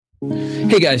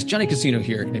Hey guys, Johnny Casino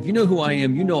here. And if you know who I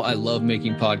am, you know I love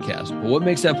making podcasts. But what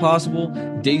makes that possible?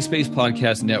 Dayspace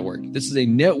Podcast Network. This is a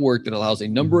network that allows a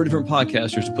number of different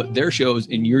podcasters to put their shows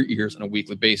in your ears on a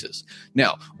weekly basis.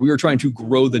 Now, we are trying to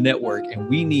grow the network and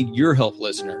we need your help,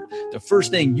 listener. The first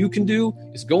thing you can do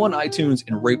is go on iTunes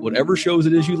and rate whatever shows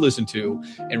it is you listen to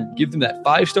and give them that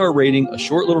 5-star rating, a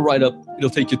short little write-up.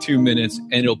 It'll take you 2 minutes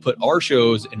and it'll put our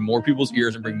shows in more people's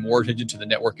ears and bring more attention to the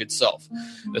network itself.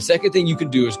 The second thing you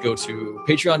can do is go to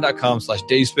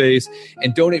patreon.com/dayspace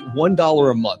and donate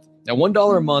 $1 a month. Now,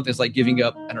 $1 a month is like giving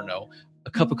up, I don't know, a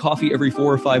cup of coffee every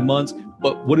 4 or 5 months.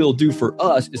 But what it'll do for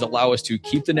us is allow us to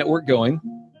keep the network going.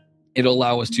 It'll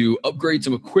allow us to upgrade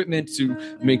some equipment to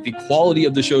make the quality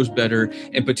of the shows better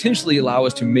and potentially allow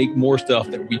us to make more stuff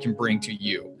that we can bring to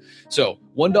you. So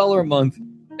 $1 a month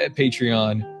at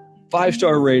Patreon,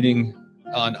 5-star rating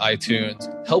on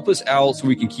iTunes. Help us out so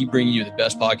we can keep bringing you the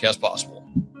best podcast possible.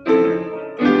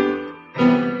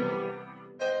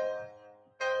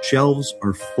 Shelves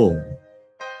are full,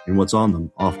 and what's on them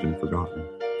often forgotten.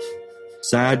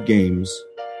 Sad games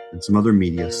and some other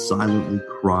media silently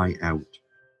cry out to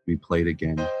be played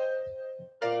again,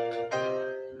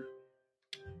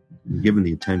 and given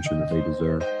the attention that they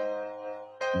deserve.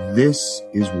 This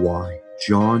is why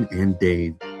John and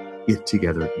Dave get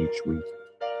together each week.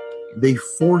 They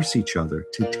force each other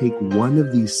to take one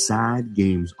of these sad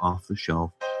games off the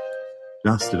shelf,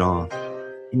 dust it off,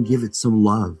 and give it some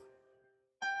love.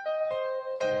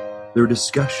 Their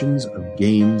discussions of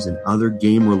games and other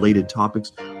game-related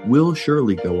topics will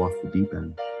surely go off the deep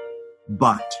end,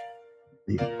 but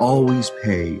they always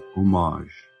pay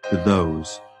homage to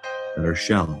those that are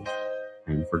shelved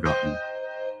and forgotten.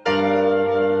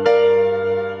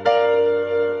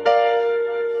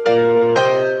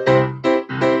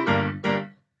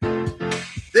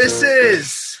 This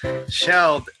is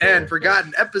Shelved and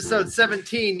Forgotten, episode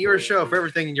 17, your show for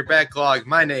everything in your backlog.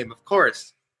 My name, of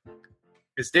course,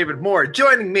 is David Moore.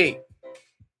 Joining me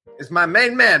is my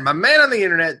main man, my man on the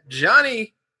internet,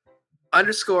 Johnny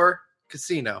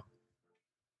 _Casino.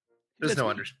 There's no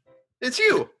underscore. It's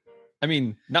you. I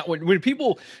mean, not when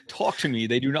people talk to me,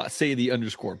 they do not say the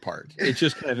underscore part. It's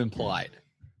just kind of implied.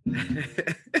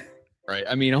 Right?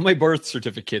 I mean, on my birth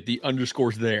certificate, the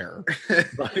underscore's there.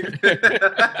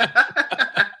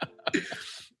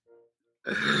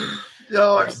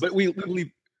 No, but we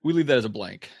leave that as a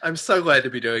blank. I'm so glad to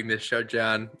be doing this show,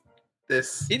 John. It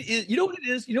is. You know what it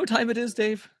is? You know what time it is,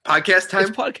 Dave? Podcast time?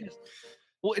 It's podcast.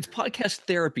 Well, it's podcast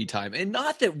therapy time. And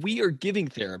not that we are giving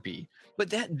therapy, but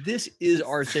that this is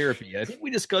our therapy. I think we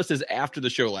discussed this after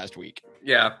the show last week.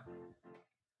 Yeah.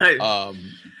 I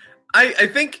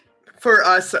think for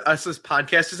us as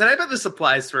podcasters, and I bet this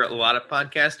applies for a lot of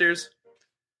podcasters,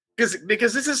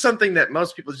 because this is something that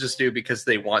most people just do because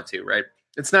they want to, right?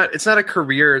 It's not a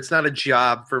career, it's not a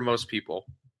job for most people.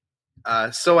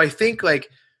 So I think, like,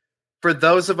 for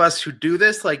those of us who do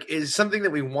this, like, it's something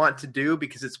that we want to do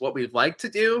because it's what we like to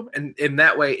do, and in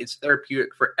that way, it's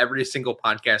therapeutic for every single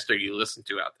podcaster you listen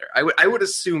to out there. I would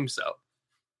assume so.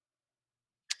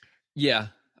 Yeah,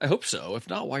 I hope so. If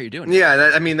not, why are you doing it? Yeah,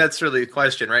 that's really the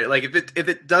question, right? Like, if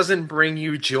it doesn't bring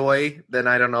you joy, then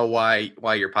I don't know why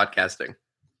you're podcasting.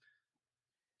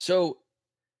 So,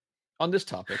 on this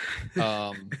topic,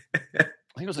 I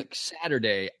think it was like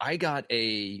Saturday, I got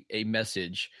a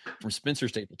message from Spencer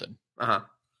Stapleton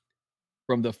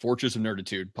from the Fortress of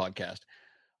Nerditude podcast.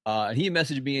 And he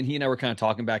messaged me, and he and I were kind of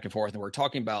talking back and forth, and we're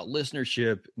talking about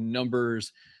listenership,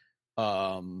 numbers,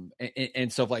 and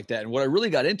stuff like that. And what I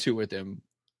really got into with him,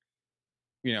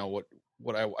 you know,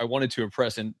 what I wanted to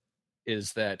impress him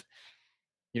is that,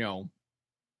 you know,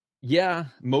 yeah,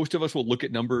 most of us will look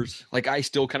at numbers. Like, I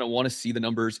still kind of want to see the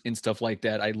numbers and stuff like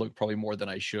that. I look probably more than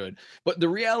I should. But the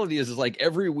reality is like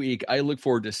every week I look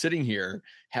forward to sitting here,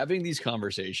 having these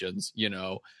conversations, you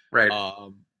know, right.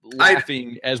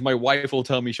 Laughing, as my wife will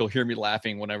tell me, she'll hear me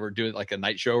laughing whenever doing like a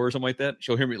night show or something like that.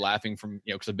 She'll hear me laughing from,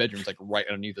 you know, because the bedroom's like right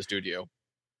underneath the studio.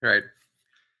 Right.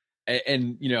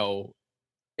 And you know,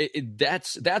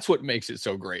 that's what makes it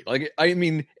so great. Like, I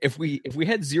mean, if we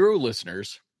had 0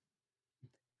 listeners,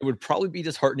 it would probably be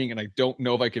disheartening, and I don't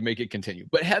know if I could make it continue.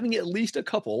 But having at least a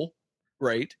couple,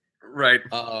 right? Right.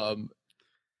 I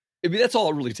mean, that's all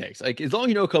it really takes. Like, as long as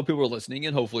you know a couple people are listening,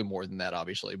 and hopefully more than that,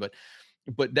 obviously. But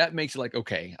that makes it like,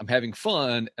 okay, I'm having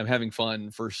fun. I'm having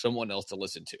fun for someone else to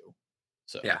listen to.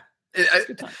 So yeah, it's a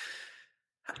good time.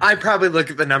 I probably look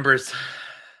at the numbers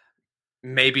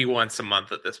maybe once a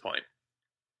month at this point.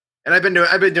 And I've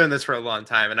been doing this for a long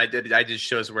time, and I did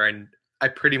shows where I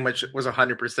pretty much was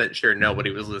 100% sure nobody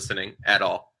was listening at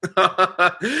all.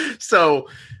 So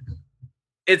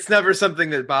it's never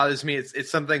something that bothers me. It's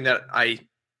something that I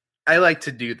I like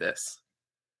to do this.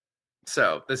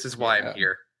 So this is why I'm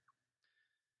here.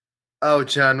 Oh,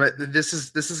 John, this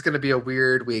is going to be a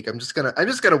weird week. I'm just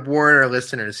gonna warn our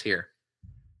listeners here.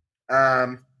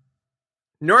 Normally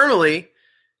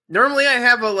I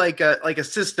have a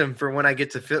system for when I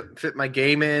get to fit my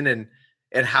game in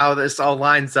and how this all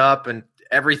lines up and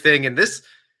everything. And this,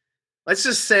 let's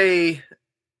just say,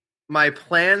 my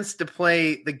plans to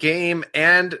play the game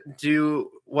and do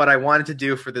what I wanted to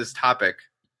do for this topic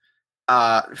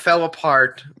fell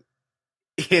apart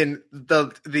in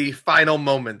the final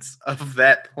moments of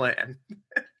that plan.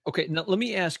 Okay, now let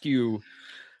me ask you.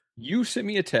 You sent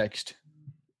me a text.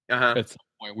 At some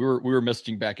point, we were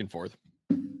messaging back and forth.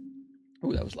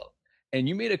 Oh, that was low. And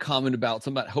you made a comment about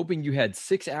something about hoping you had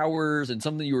 6 hours and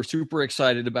something you were super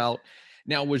excited about.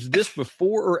 Now, was this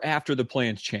before or after the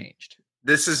plans changed?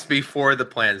 This is before the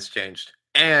plans changed,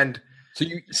 and so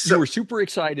you were super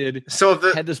excited. So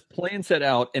had this plan set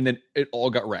out, and then it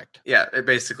all got wrecked. Yeah, it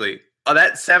basically of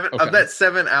that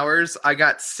 7 hours, I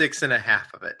got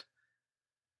 6.5 of it.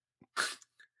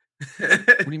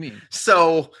 What do you mean?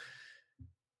 So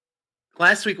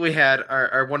last week we had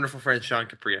our wonderful friend Sean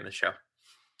Capri on the show.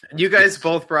 You guys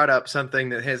both brought up something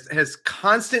that has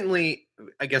constantly.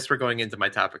 I guess we're going into my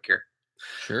topic here.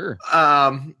 Sure.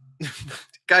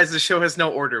 Guys, the show has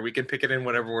no order. We can pick it in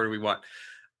whatever order we want.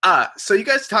 So you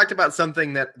guys talked about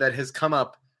something that has come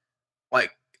up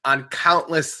like on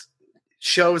countless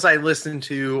shows I listen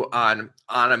to, on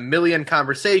a million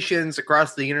conversations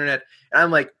across the internet. And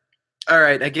I'm like, all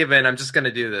right, I give in. I'm just going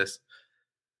to do this.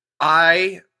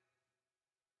 I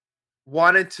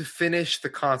wanted to finish the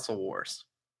Console Wars,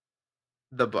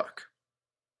 the book.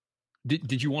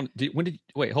 Did you want?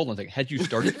 Wait, hold on a second. Had you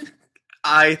started it?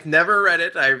 I never read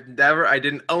it. I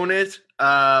didn't own it.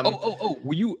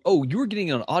 You were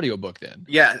getting an audiobook then?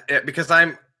 Yeah, because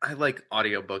I like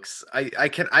audiobooks.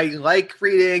 I like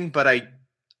reading, but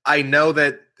I know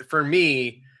that for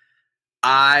me,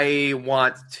 I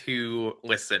want to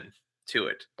listen to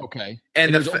it. Okay.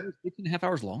 And it's only 6.5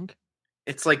 hours long?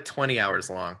 It's like 20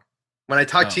 hours long. When I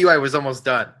talked to you, I was almost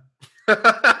done.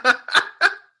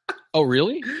 Oh,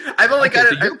 really? I've only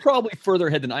got it. So you're probably further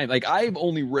ahead than I am. Like, I've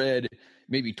only read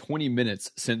maybe 20 minutes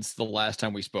since the last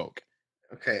time we spoke.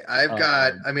 Okay. I've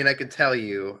got, I can tell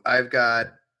you, I've got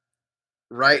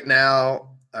right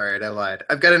now. All right. I lied.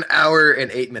 I've got 1 hour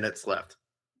and 8 minutes left.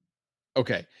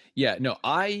 Okay. Yeah. No,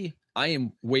 I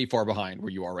am way far behind where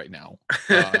you are right now.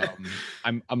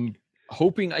 I'm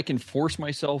hoping I can force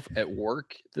myself at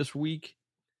work this week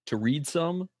to read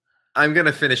some. I'm going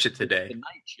to finish it today. The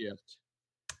night shift.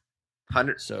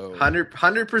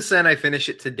 100% I finish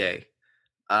it today.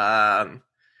 I'm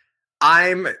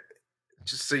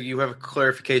just so you have a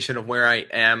clarification of where I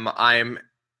am. I'm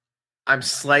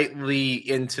slightly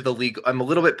into the legal. I'm a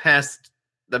little bit past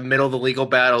the middle of the legal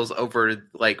battles over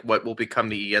like what will become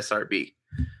the ESRB.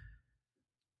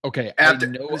 Okay, I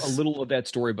know a little of that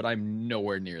story, but I'm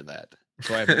nowhere near that.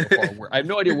 So I have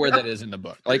no idea where that is in the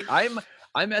book. Like I'm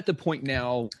at the point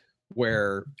now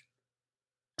where.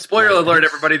 Spoiler alert,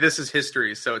 everybody! This is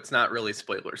history, so it's not really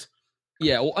spoilers.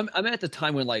 Yeah, well, I'm at the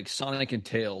time when like Sonic and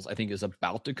Tails, I think, is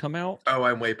about to come out. Oh,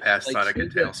 I'm way past like, Sonic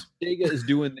and Tails. Sega is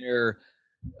doing their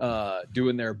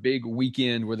big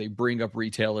weekend where they bring up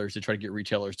retailers to try to get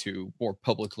retailers to more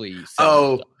publicly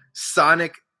sell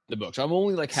Sonic the books. I'm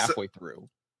only like halfway through.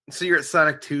 So you're at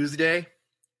Sonic Tuesday?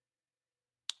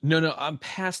 No, I'm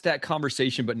past that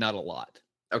conversation, but not a lot.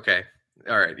 Okay.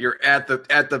 All right, you're at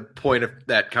the point of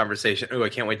that conversation. Oh, I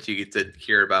can't wait till you get to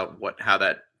hear about how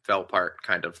that fell apart,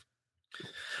 kind of.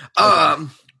 Okay.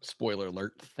 Spoiler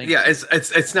alert. Thank you.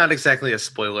 It's not exactly a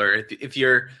spoiler if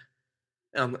you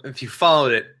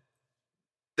followed it.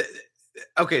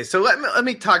 Okay, so let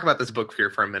me talk about this book here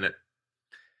for a minute.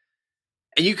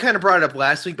 And you kind of brought it up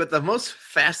last week, but the most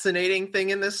fascinating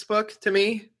thing in this book to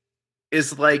me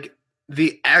is like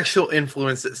the actual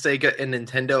influence that Sega and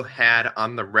Nintendo had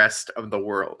on the rest of the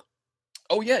world.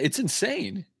 Oh yeah, it's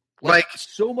insane. Like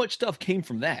so much stuff came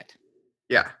from that.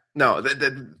 Yeah. No,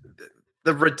 did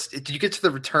you get to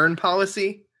the return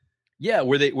policy? Yeah,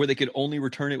 where they could only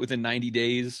return it within 90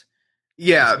 days.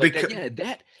 Yeah, like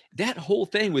that whole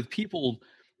thing with people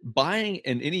buying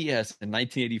an NES in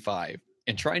 1985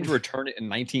 and trying to return it in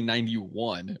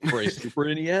 1991 for a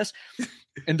Super NES,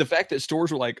 and the fact that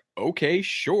stores were like, "Okay,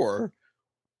 sure."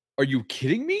 Are you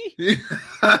kidding me?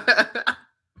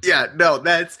 Yeah, no,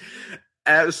 that's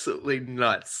absolutely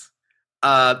nuts.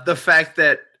 The fact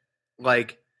that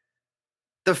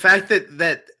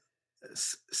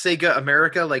Sega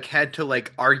America had to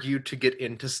argue to get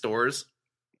into stores.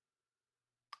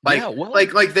 They had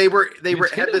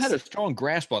a strong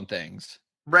grasp on things.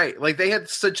 Right. Like they had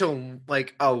such a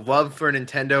love for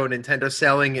Nintendo and Nintendo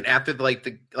selling, and after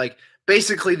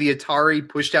basically the Atari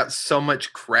pushed out so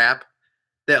much crap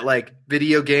that like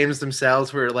video games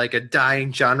themselves were like a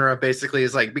dying genre, basically,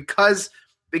 is like because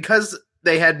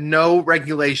they had no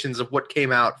regulations of what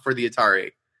came out for the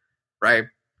Atari, right?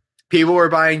 People were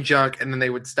buying junk and then they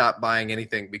would stop buying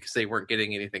anything because they weren't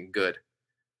getting anything good.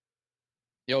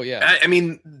 Oh yeah. I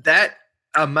mean, that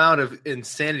amount of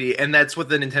insanity, and that's what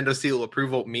the Nintendo seal of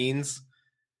approval means,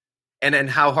 and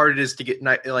how hard it is to get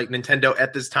like Nintendo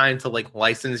at this time to like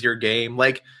license your game,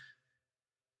 like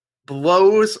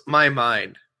blows my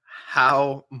mind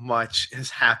how much has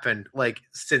happened like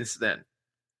since then,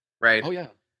 right? Oh yeah.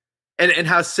 And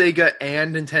how Sega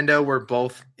and Nintendo were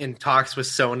both in talks with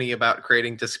Sony about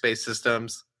creating disk-based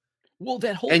systems. Well,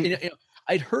 that whole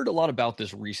I'd heard a lot about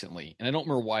this recently, and I don't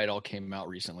remember why it all came out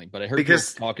recently, but I heard people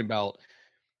talking about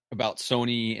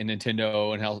Sony and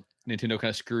Nintendo and how Nintendo kind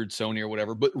of screwed Sony or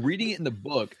whatever. But reading it in the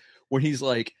book, when he's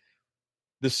like,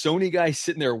 the Sony guy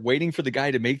sitting there waiting for the guy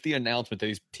to make the announcement that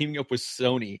he's teaming up with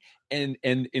Sony, and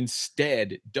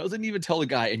instead doesn't even tell the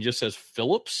guy and just says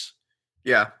Philips.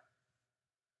 Yeah.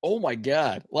 Oh my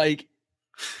God. Like,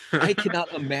 I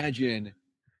cannot imagine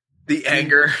the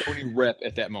anger Sony rep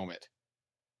at that moment.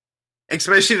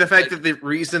 Especially the fact that the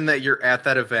reason that you're at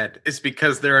that event is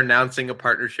because they're announcing a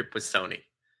partnership with Sony.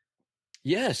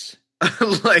 Yes.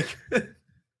 Like,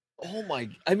 oh my,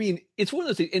 I mean, it's one of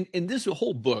those things, and this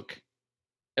whole book,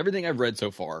 everything I've read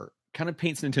so far kind of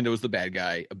paints Nintendo as the bad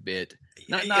guy a bit.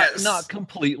 Not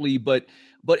completely, but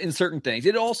in certain things.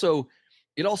 It also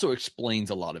explains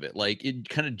a lot of it. Like, it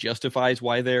kind of justifies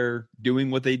why they're doing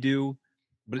what they do,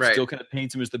 but it still kind of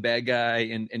paints him as the bad guy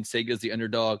and Sega's the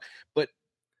underdog. But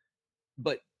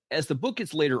as the book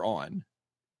gets later on,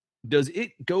 does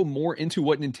it go more into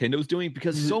what Nintendo's doing?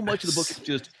 Because so much of the book is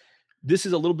just, this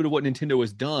is a little bit of what Nintendo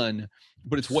has done,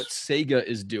 but it's what Sega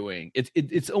is doing.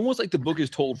 It's almost like the book is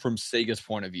told from Sega's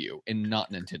point of view and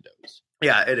not Nintendo's.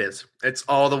 Yeah, it is. It's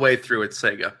all the way through. It's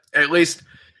Sega, at least.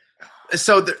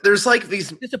 So there's like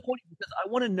these. It's disappointing because I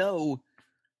want to know,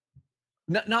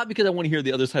 not because I want to hear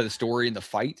the other side of the story and the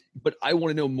fight, but I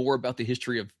want to know more about the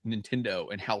history of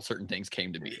Nintendo and how certain things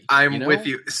came to be. I'm with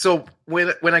you. So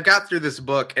when I got through this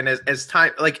book, and as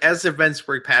time, like as events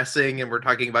were passing, and we're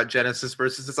talking about Genesis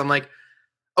versus this, I'm like,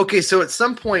 okay, so at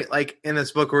some point, like in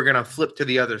this book, we're gonna flip to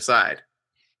the other side,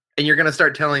 and you're gonna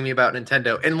start telling me about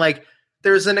Nintendo, and like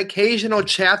there's an occasional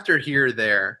chapter here or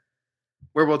there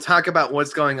where we'll talk about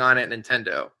what's going on at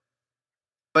Nintendo.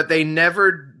 But they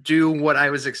never do what I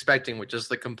was expecting, which is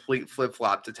the complete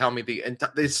flip-flop to tell me they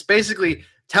basically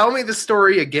tell me the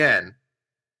story again,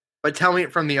 but tell me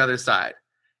it from the other side.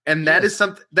 And that is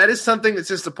something that's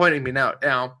disappointing me now.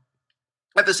 Now,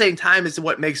 at the same time, is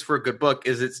what makes for a good book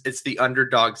is it's the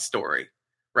underdog story,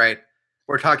 right?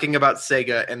 We're talking about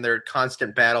Sega and their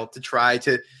constant battle to try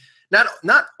to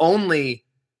not only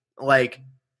like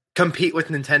compete with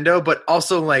Nintendo, but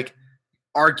also like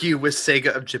argue with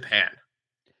Sega of Japan.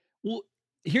 Well,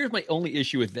 here's my only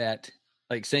issue with that,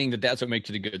 like saying that that's what makes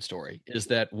it a good story, is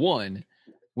that one,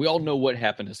 we all know what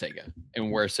happened to Sega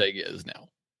and where Sega is now.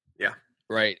 Yeah.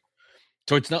 Right.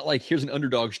 So it's not like here's an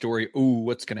underdog story. Ooh,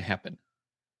 what's going to happen?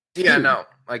 Yeah, no,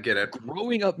 I get it.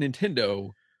 Growing up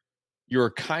Nintendo,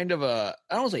 you're kind of I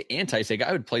don't want to say anti-Sega.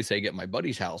 I would play Sega at my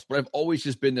buddy's house, but I've always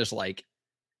just been this like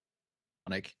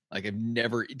Sonic. Like I've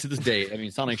never, to this day, I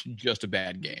mean, Sonic's just a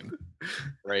bad game.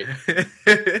 Right.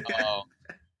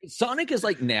 Sonic is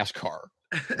like NASCAR.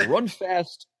 Run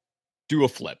fast, do a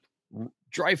flip.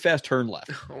 Drive fast, turn left.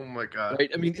 Oh my God.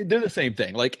 Right? I mean, they're the same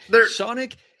thing. Like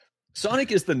Sonic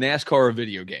is the NASCAR of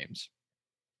video games.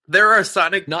 There are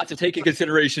Sonic not to take in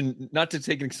consideration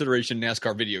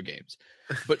NASCAR video games.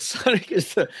 But Sonic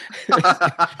is the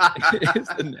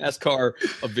NASCAR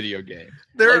of video games.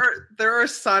 There are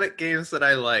Sonic games that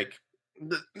I like.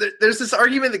 There's this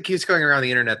argument that keeps going around the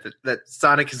internet that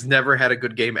Sonic has never had a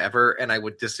good game ever, and I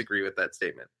would disagree with that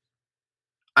statement.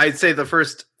 I'd say the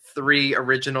first 3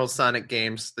 original Sonic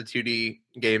games, the 2D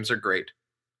games, are great.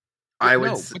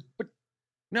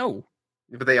 No,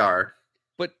 but they are.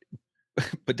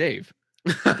 But Dave,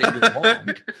 you're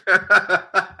wrong.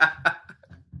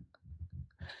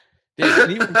 Dave,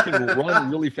 anyone can run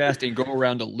really fast and go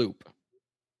around a loop.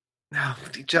 No,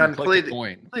 John, play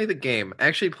the game.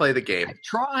 Actually play the game. I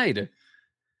tried.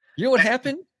 You know what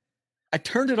happened? I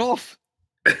turned it off.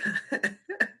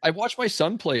 I watched my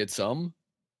son play it some,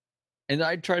 and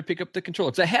I tried to pick up the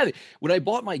controller. Because I had it. When I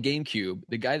bought my GameCube,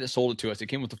 the guy that sold it to us, it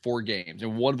came with the 4 games,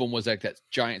 and one of them was like that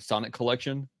giant Sonic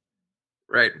collection.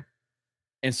 Right.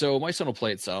 And so my son will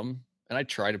play it some, and I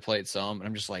try to play it some, and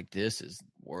I'm just like, this is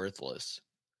worthless.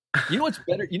 You know what's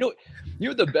better? You know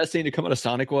what the best thing to come out of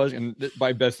Sonic was? And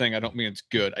by best thing, I don't mean it's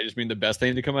good. I just mean the best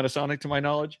thing to come out of Sonic, to my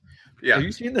knowledge. Yeah. Have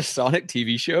you seen the Sonic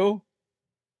TV show?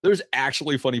 There's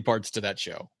actually funny parts to that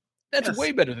show. That's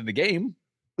way better than the game.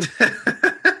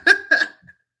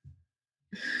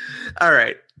 All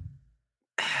right.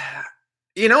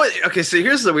 You know what? Okay, so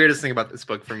here's the weirdest thing about this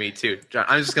book for me too, John.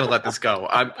 I'm just gonna let this go.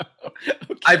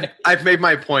 I've made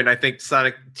my point. I think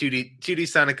Sonic 2D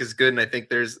Sonic is good, and I think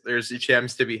there's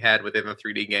gems to be had within the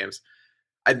 3D games.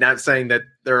 I'm not saying that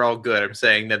they're all good. I'm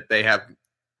saying that they have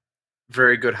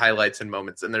very good highlights and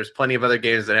moments, and there's plenty of other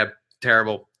games that have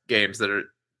terrible games that are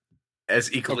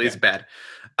as equally as bad.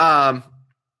 There's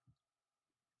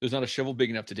not a shovel big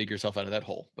enough to dig yourself out of that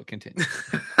hole, but continue.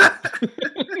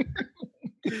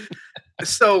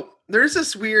 So there's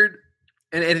this weird,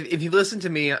 and if you listen to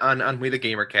me on We the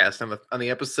Gamercast on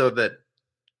the episode that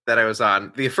I was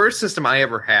on, the first system I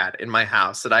ever had in my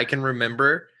house that I can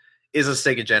remember is a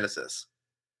Sega Genesis.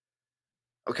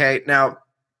 Okay, now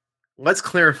let's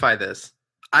clarify this.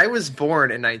 I was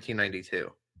born in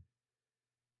 1992.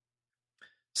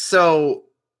 So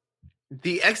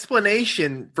the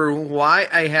explanation for why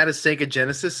I had a Sega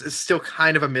Genesis is still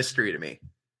kind of a mystery to me.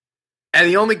 And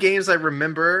the only games I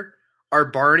remember are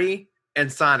Barney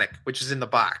and Sonic, which is in the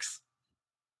box.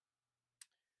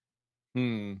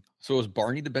 So is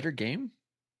Barney the better game?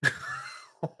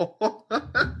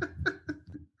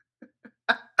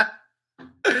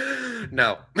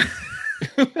 No.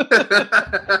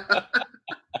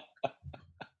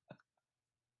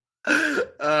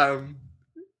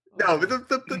 No, but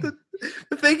the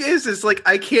thing is like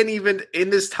I can't even, in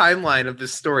this timeline of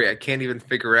this story, I can't even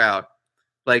figure out,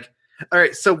 like, all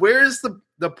right, so where's the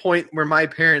point where my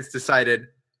parents decided,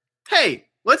 hey,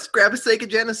 let's grab a Sega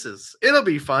Genesis. It'll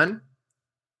be fun.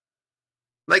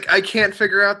 Like, I can't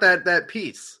figure out that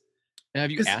piece. And have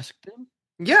you asked them?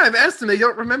 Yeah, I've asked them. They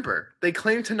don't remember. They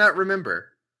claim to not remember.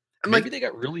 Maybe they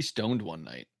got really stoned one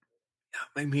night.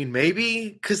 I mean, maybe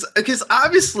because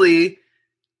obviously,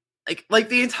 like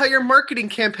the entire marketing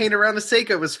campaign around the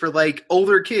Sega was for like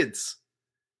older kids.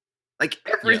 Like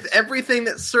everything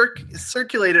that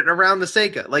circulated around the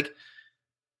Sega. Like,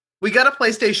 we got a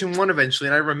PlayStation 1 eventually,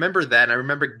 and I remember that, and I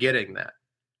remember getting that.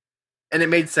 And it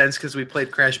made sense because we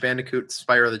played Crash Bandicoot,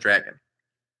 Spyro the Dragon.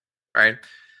 Right?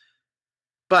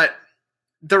 But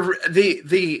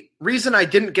the reason I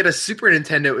didn't get a Super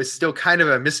Nintendo is still kind of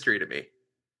a mystery to me.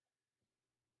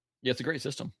 Yeah, it's a great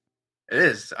system. It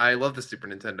is. I love the Super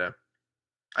Nintendo.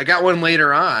 I got one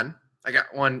later on. I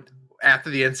got one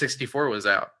after the N64 was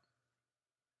out.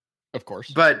 Of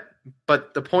course. But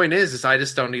the point is I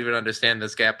just don't even understand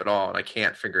this gap at all, and I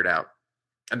can't figure it out.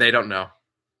 And they don't know.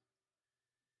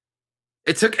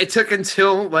 It took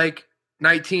until like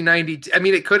 1990. I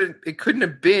mean, it couldn't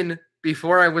have been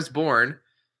before I was born.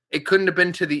 It couldn't have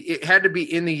been it had to be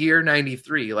in the year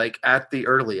 93, like at the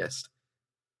earliest.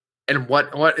 And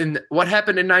what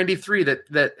happened in 93 that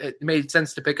it made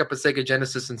sense to pick up a Sega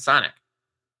Genesis and Sonic?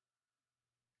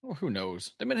 Well, who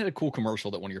knows? They might have had a cool commercial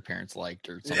that one of your parents liked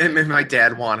or something. And my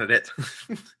dad wanted it.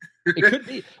 It could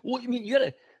be. Well, I mean, you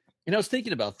gotta. And I was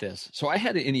thinking about this. So I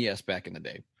had an NES back in the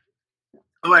day.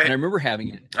 Oh, and I remember having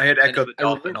it. I had Echo the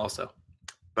Dolphin also.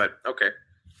 But okay.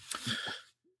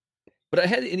 But I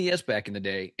had an NES back in the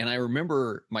day, and I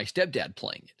remember my stepdad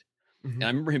playing it. Mm-hmm. And I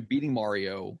remember him beating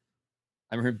Mario.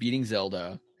 I remember him beating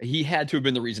Zelda. He had to have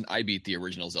been the reason I beat the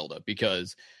original Zelda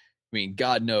because, I mean,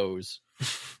 God knows,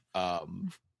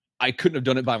 I couldn't have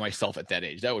done it by myself at that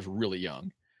age. That was really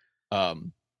young.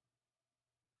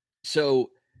 So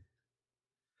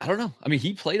I don't know. I mean,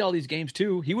 he played all these games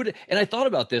too. He would, and I thought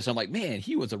about this. I'm like, man,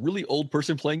 he was a really old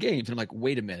person playing games. And I'm like,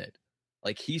 wait a minute.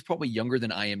 Like, he's probably younger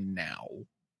than I am now.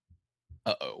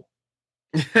 Uh-oh.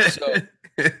 So,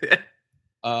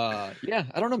 yeah,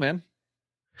 I don't know, man.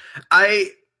 I'm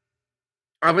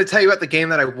going to tell you about the game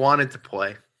that I wanted to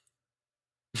play.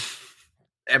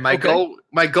 And my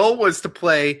goal was to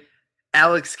play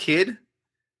Alex Kidd,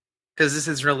 because this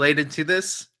is related to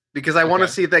this, because I want to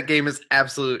see if that game is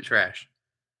absolute trash.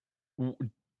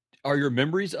 Are your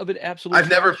memories of it absolute I've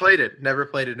never played it. Never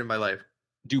played it in my life.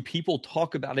 Do people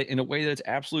talk about it in a way that's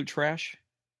absolute trash?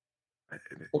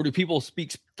 Or do people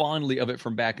speak fondly of it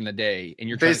from back in the day, and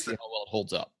you're trying to see how well it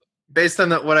holds up? Based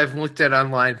on what I've looked at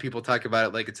online, people talk about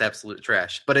it like it's absolute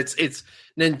trash. But it's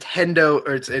Nintendo,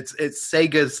 or it's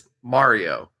Sega's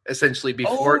Mario, essentially,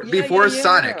 before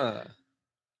Sonic.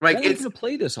 Like, what are you going to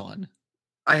play this on?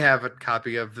 I have a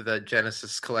copy of the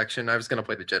Genesis collection. I was going to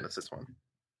play the Genesis one.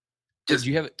 Did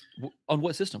you have it on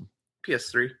what system?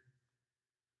 PS3.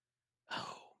 Oh, man.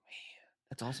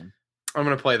 That's awesome. I'm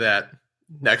going to play that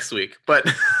next week. But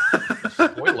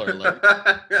Spoiler alert.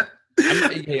 I'm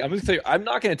going to say I'm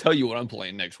not going to tell you what I'm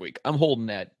playing next week. I'm holding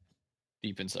that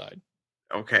deep inside.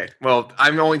 Okay. Well,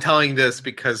 I'm only telling this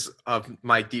because of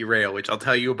my derail, which I'll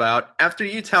tell you about after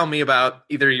you tell me about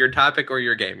either your topic or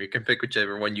your game. You can pick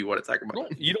whichever one you want to talk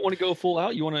about. You don't want to go full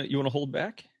out? You want to hold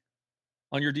back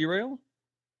on your derail?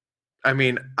 I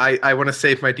mean, I want to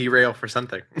save my derail for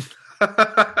something.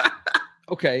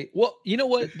 Okay. Well, you know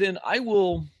what? Then I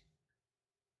will.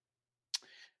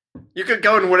 You could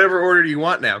go in whatever order you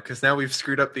want now, because now we've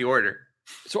screwed up the order.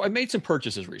 So I made some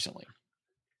purchases recently.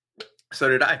 So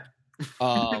did I.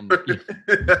 Mine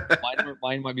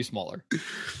might be smaller.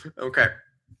 Okay.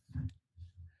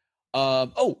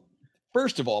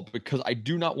 First of all, because I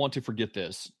do not want to forget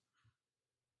this,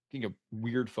 getting a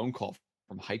weird phone call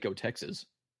from Hico, Texas.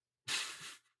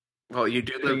 Well, you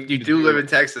do live in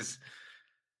Texas.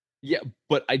 Yeah,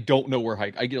 but I don't know where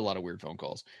I get a lot of weird phone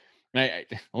calls. The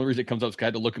only reason it comes up is because I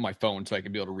had to look at my phone so I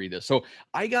can be able to read this. So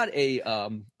I got a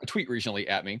tweet recently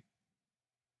at me.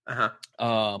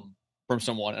 From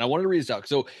someone, and I wanted to read this out.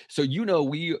 So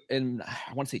we, and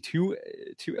I want to say two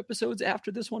episodes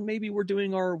after this one, maybe we're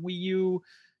doing our Wii U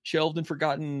shelved and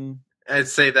forgotten. I'd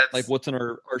say that's like what's in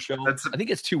our show. I think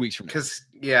it's 2 weeks from now.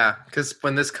 Because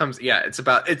when this comes,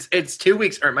 it's 2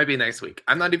 weeks, or it might be next week.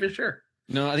 I'm not even sure.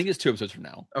 No, I think it's 2 episodes from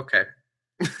now. Okay.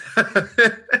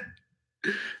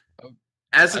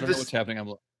 I don't know what's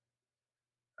happening.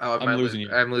 I'm losing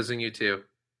you. I'm losing you too.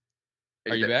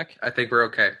 Are you back? I think we're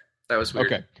okay. That was weird.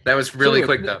 Okay. That was really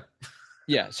quick though.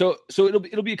 Yeah. So it'll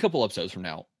be a couple episodes from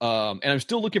now. And I'm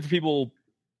still looking for people.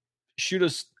 Shoot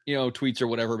us, tweets or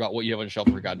whatever about what you have on the shelf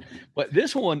and forgotten. But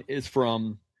this one is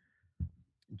from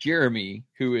Jeremy,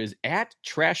 who is at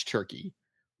Trash Turkey,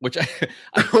 which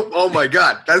oh my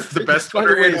God, that's the best Twitter.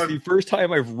 By the way, it's the first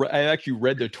time I actually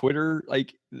read the Twitter,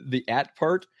 like the at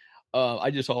part. I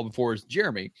just saw before is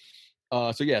Jeremy.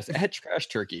 So yes, at Trash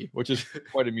Turkey, which is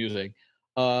quite amusing.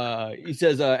 He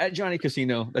says at Johnny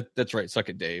Casino. That's right. Suck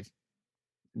it, Dave.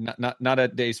 Not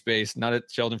at Day Space. Not at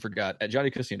Sheldon Forgot. At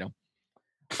Johnny Casino.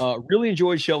 Really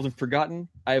enjoyed Sheldon Forgotten.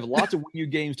 I have lots of Wii U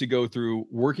games to go through.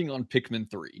 Working on Pikmin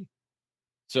 3.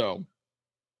 So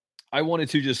I wanted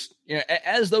to just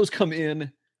as those come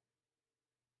in.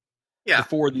 Yeah.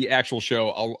 Before the actual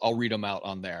show, I'll read them out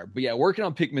on there. But yeah, working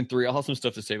on Pikmin 3. I'll have some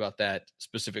stuff to say about that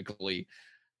specifically.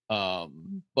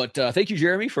 But thank you,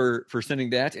 Jeremy, for sending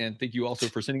that, and thank you also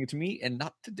for sending it to me and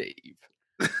not to Dave.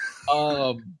 Is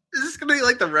this gonna be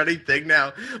like the running thing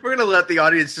now? We're gonna let the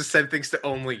audience just send things to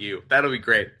only you. That'll be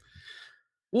great.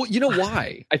 Well, you know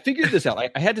why? I figured this out.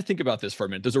 I had to think about this for a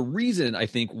minute. There's a reason, I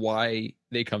think, why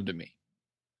they come to me.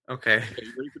 Okay. Are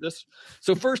you ready for this?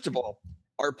 So first of all,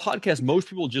 our podcast, most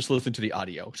people just listen to the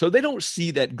audio. So they don't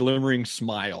see that glimmering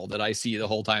smile that I see the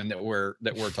whole time that we're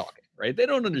talking, right? They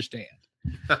don't understand.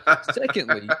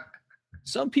 Secondly,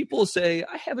 some people say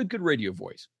I have a good radio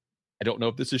voice. I don't know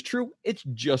if this is true. It's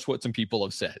just what some people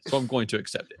have said. So I'm going to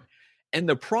accept it. And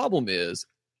the problem is,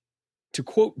 to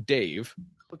quote Dave,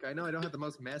 look, I know I don't have the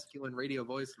most masculine radio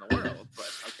voice in the world,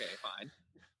 but okay, fine.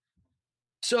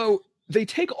 So they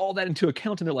take all that into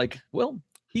account and they're like, well,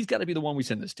 he's got to be the one we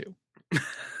send this to.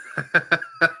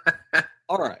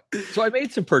 All right. So I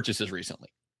made some purchases recently.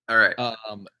 All right.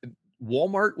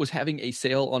 Walmart was having a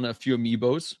sale on a few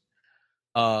amiibos.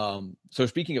 So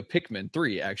speaking of Pikmin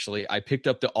 3, actually, I picked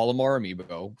up the Olimar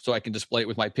amiibo so I can display it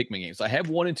with my Pikmin games. I have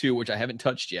 1 and 2, which I haven't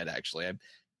touched yet, actually. I've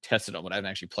tested them, but I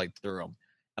haven't actually played through them.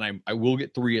 And I will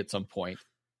get 3 at some point.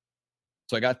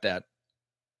 So I got that.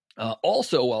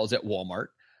 Also, while I was at Walmart,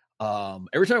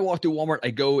 every time I walk through Walmart, I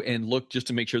go and look just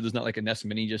to make sure there's not like a NES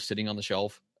Mini just sitting on the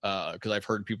shelf. Because I've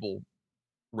heard people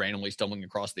randomly stumbling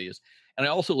across these. And I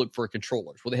also look for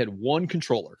controllers. Well, they had 1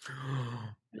 controller.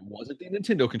 It wasn't the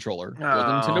Nintendo controller. It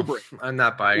wasn't Nintendo Brick. I'm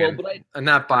not buying it. But I'm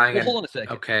not buying it. Hold on a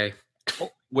second. Okay. Oh,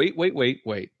 wait.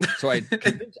 So I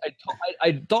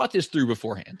thought this through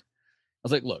beforehand. I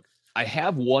was like, look, I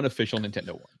have 1 official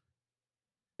Nintendo one.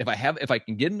 If I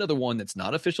can get another one that's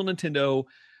not official Nintendo,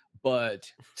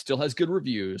 but still has good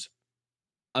reviews,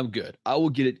 I'm good. I will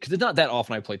get it because it's not that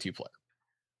often I play 2-player.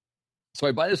 So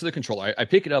I buy this with a controller. I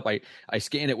pick it up. I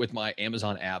scan it with my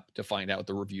Amazon app to find out what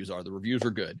the reviews are. The reviews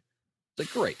are good. It's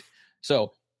like, great.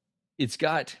 So it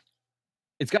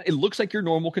looks like your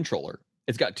normal controller.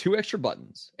 It's got 2 extra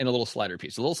buttons and a little slider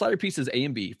piece. The little slider piece is A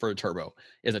and B for a turbo.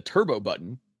 It has a turbo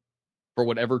button for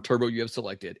whatever turbo you have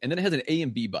selected. And then it has an A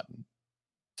and B button.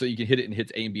 So you can hit it and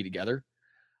hit A and B together.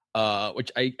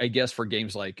 Which I guess for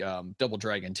games like Double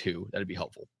Dragon 2, that'd be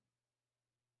helpful.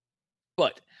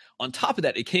 But on top of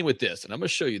that, it came with this, and I'm going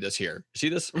to show you this here. See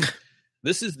this?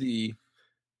 This is the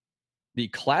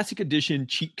Classic Edition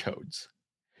cheat codes.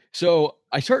 So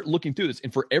I start looking through this,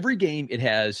 and for every game, it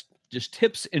has just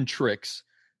tips and tricks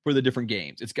for the different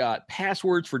games. It's got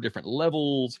passwords for different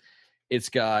levels. It's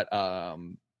got, I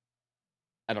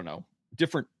don't know,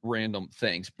 different random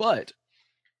things. But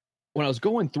when I was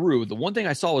going through, the one thing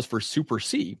I saw was for Super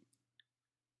C.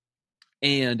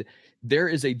 And there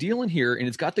is a deal in here, and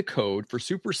it's got the code for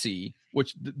Super C,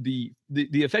 which the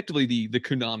effectively the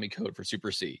Konami code for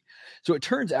Super C. So it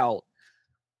turns out,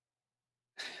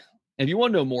 if you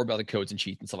want to know more about the codes and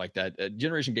cheats and stuff like that,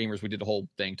 Generation Gamers, we did a whole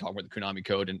thing talking about the Konami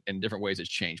code and different ways it's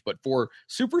changed. But for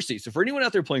Super C, so for anyone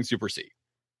out there playing Super C,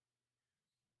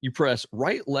 you press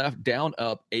right, left, down,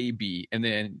 up, A, B, and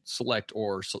then select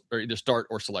or either start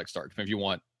or select start if you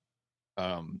want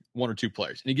one or two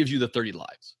players. And it gives you the 30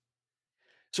 lives.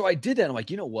 So I did that. I'm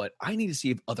like, you know what? I need to see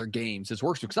if other games this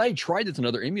works, because I had tried this on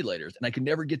other emulators and I could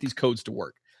never get these codes to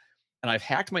work. And I've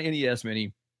hacked my NES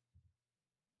Mini,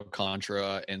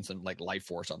 Contra, and some like Life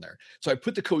Force on there. So I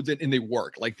put the codes in and they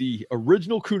work. Like the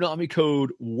original Konami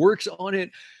code works on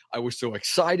it. I was so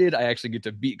excited. I actually get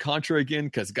to beat Contra again,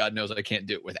 because God knows I can't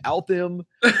do it without them.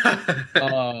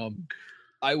 I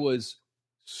was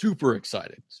super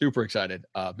excited.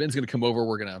 Ben's going to come over.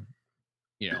 We're going to,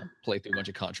 play through a bunch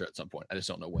of Contra at some point. I just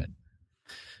don't know when.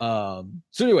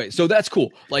 So anyway, so that's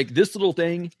cool. Like this little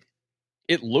thing,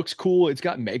 it looks cool. It's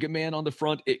got Mega Man on the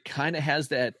front. It kind of has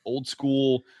that old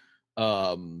school.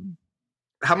 How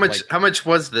much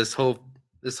was this whole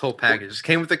package? It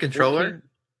came with a controller. 14,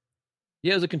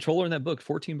 yeah, there's a controller in that book.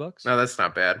 $14. No, that's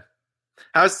not bad.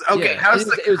 How's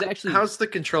the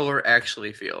controller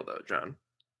actually feel though, John?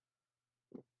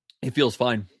 It feels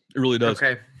fine. It really does.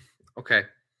 Okay.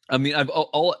 I mean, I've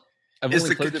only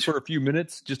played it for a few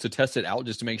minutes just to test it out,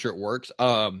 just to make sure it works.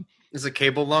 Is the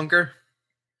cable longer?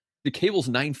 The cable's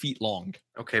 9 feet long.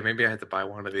 Okay, maybe I had to buy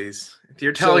one of these. If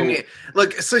you're telling me,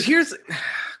 look, so here's,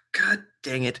 God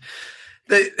dang it.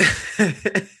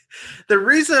 The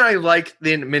reason I like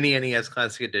the Mini NES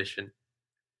Classic Edition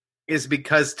is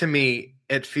because to me,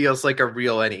 it feels like a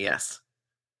real NES.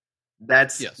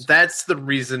 That's the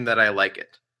reason that I like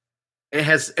it. It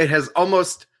has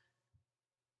almost,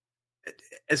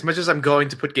 as much as I'm going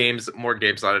to put more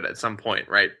games on it at some point,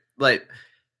 right? Like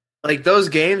those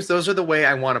games, those are the way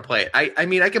I want to play it. I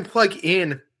mean, I can plug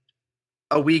in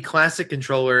a Wii Classic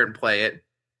controller and play it.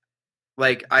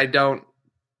 Like,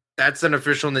 that's an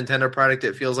official Nintendo product.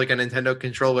 It feels like a Nintendo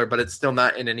controller, but it's still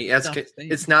not in an NES.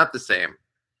 It's not the same.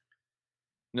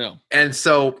 No. And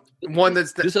so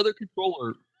this other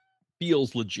controller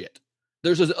feels legit.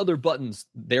 There's those other buttons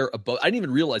there above. I didn't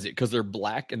even realize it because they're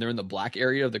black and they're in the black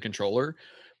area of the controller.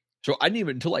 So I didn't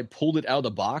even, until I pulled it out of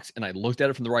the box and I looked at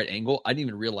it from the right angle, I didn't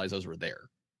even realize those were there.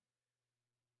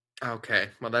 Okay.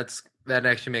 Well, that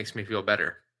actually makes me feel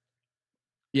better.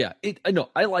 Yeah. I know.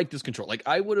 I like this control. Like,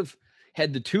 I would have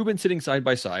had the two been sitting side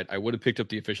by side, I would have picked up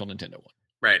the official Nintendo one.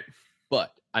 Right.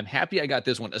 But I'm happy I got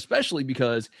this one, especially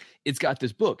because it's got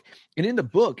this book. And in the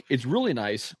book, it's really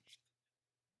nice.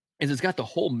 And it's got the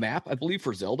whole map, I believe,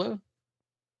 for Zelda.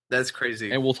 That's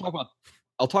crazy. And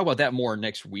I'll talk about that more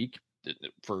next week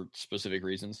for specific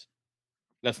reasons.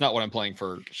 That's not what I'm playing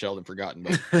for Sheldon Forgotten,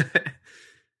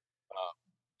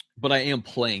 but I am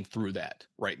playing through that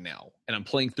right now, and I'm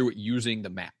playing through it using the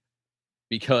map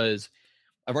because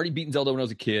I've already beaten Zelda when I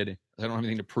was a kid. I don't have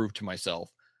anything to prove to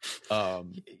myself.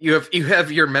 You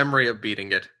have your memory of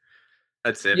beating it.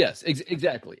 That's it. Yes,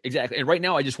 exactly. And right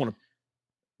now, I just want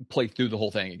to play through the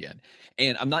whole thing again.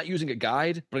 And I'm not using a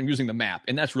guide, but I'm using the map,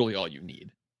 and that's really all you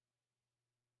need.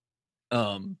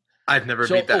 I've never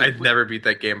beat that. I've never beat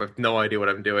that game. I have no idea what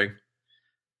I'm doing.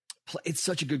 It's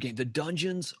such a good game. The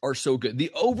dungeons are so good.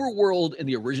 The overworld in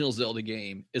the original Zelda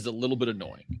game is a little bit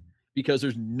annoying because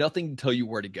there's nothing to tell you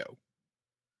where to go.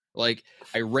 Like,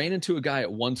 I ran into a guy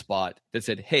at one spot that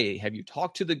said, "Hey, have you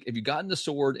gotten the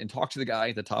sword and talked to the guy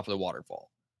at the top of the waterfall?"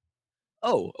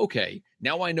 Oh, okay.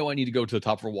 Now I know I need to go to the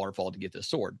top of a waterfall to get this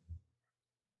sword.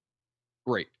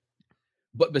 Great.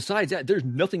 But besides that, there's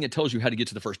nothing that tells you how to get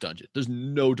to the first dungeon. There's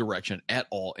no direction at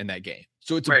all in that game.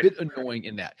 So it's a bit annoying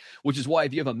in that, which is why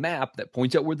if you have a map that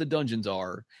points out where the dungeons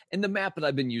are, and the map that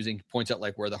I've been using points out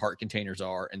like where the heart containers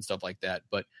are and stuff like that.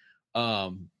 But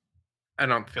I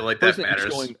don't feel like that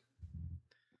matters.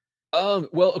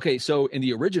 Well, okay. So in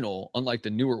the original, unlike the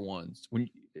newer ones,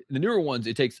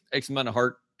 it takes X amount of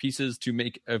heart pieces to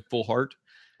make a full heart.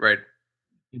 Right.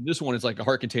 In this one, it's like a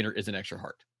heart container is an extra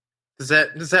heart. Does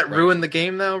that ruin the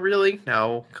game though? Really?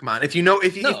 No, come on. If you know,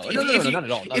 not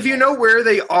at all. If you know where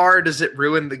they are, does it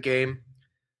ruin the game?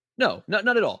 No,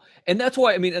 not at all. And that's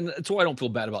why, I mean, and that's why I don't feel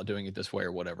bad about doing it this way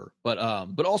or whatever. But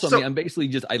also, I mean, I'm basically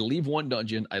just, I leave one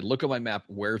dungeon, I look at my map,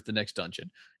 where's the next dungeon,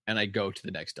 and I go to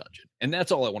the next dungeon. And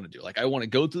that's all I want to do. Like, I want to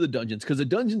go through the dungeons, because the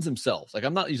dungeons themselves, like,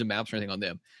 I'm not using maps or anything on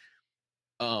them.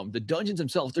 The dungeons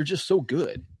themselves, they're just so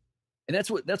good. And that's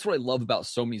what I love about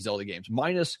so many Zelda games.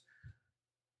 Minus,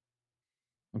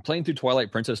 I'm playing through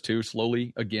Twilight Princess 2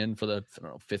 slowly again for the, I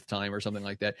don't know, 5th time or something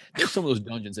like that. There's some of those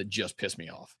dungeons that just piss me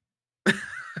off.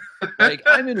 Like,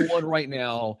 I'm in one right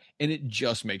now, and it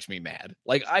just makes me mad.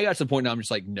 Like, I got to the point now I'm just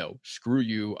like, no, screw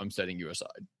you. I'm setting you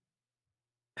aside.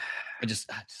 It's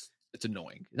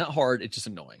annoying. Not hard. It's just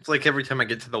annoying. It's like every time I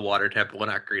get to the water temple in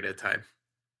Ocarina of Time.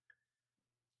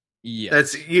 Yeah,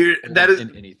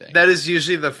 that is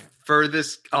usually the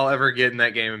furthest I'll ever get in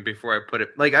that game. And before I put it,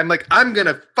 like, I'm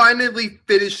gonna finally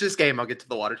finish this game. I'll get to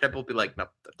the water temple, be like, nope,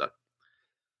 I'm done.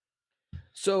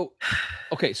 So,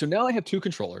 okay, so now I have 2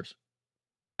 controllers.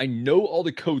 I know all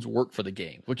the codes work for the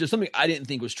game, which is something I didn't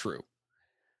think was true.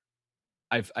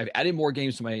 I've added more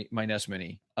games to my NES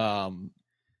Mini.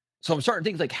 So I'm starting to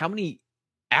think, like, how many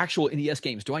actual NES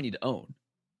games do I need to own?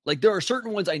 Like, there are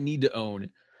certain ones I need to own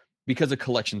because of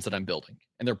collections that I'm building,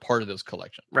 and they're part of those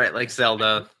collections. Right, like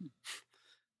Zelda.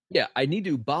 Yeah, I need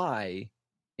to buy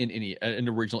an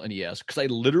original NES, because I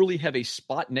literally have a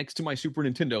spot next to my Super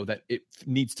Nintendo that it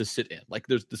needs to sit in. Like,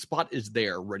 the spot is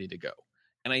there ready to go,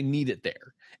 and I need it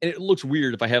there. And it looks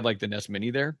weird if I have, like, the NES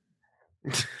Mini there.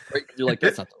 Right? You're like,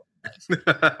 that's not the NES.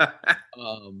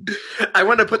 I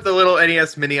want to put the little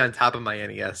NES Mini on top of my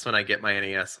NES when I get my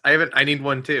NES. I need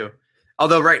one too.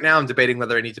 Although right now I'm debating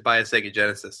whether I need to buy a Sega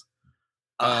Genesis.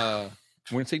 I'm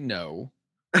going to say no.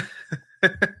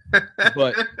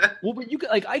 but you can,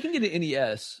 like, I can get an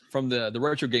NES from the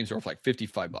retro game store for like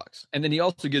 $55, and then he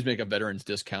also gives me like a veterans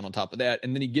discount on top of that,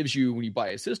 and then he gives you, when you buy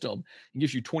a system, he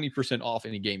gives you 20% off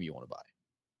any game you want to buy.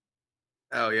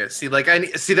 Oh yeah, see,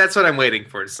 that's what I'm waiting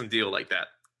for, some deal like that.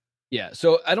 Yeah,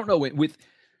 so I don't know, with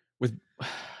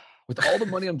all the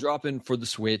money I'm dropping for the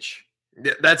Switch,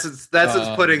 yeah, that's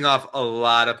what's putting off a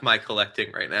lot of my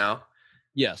collecting right now.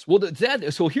 Yes, well,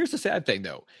 so here's the sad thing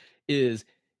though, is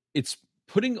it's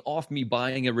putting off me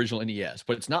buying original NES,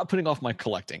 but it's not putting off my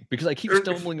collecting, because I keep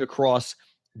stumbling across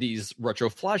these retro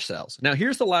flash sales. Now,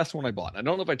 here's the last one I bought. I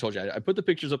don't know if I told you. I put the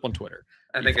pictures up on Twitter.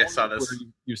 I think I saw this.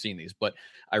 You've seen these, but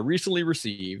I recently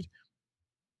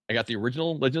I got the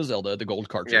original Legend of Zelda, the gold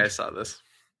cartridge. Yeah, I saw this.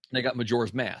 And I got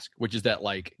Majora's Mask, which is that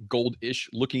like gold-ish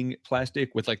looking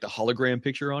plastic with like the hologram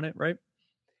picture on it, right?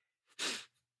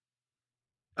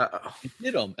 Uh-oh. I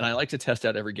did them, and I like to test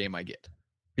out every game I get,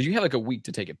 because you have like a week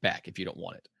to take it back if you don't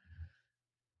want it.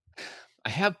 I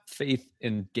have faith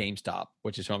in GameStop,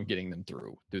 which is how I'm getting them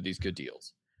through these good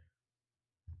deals.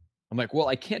 I'm like, well,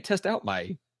 I can't test out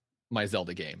my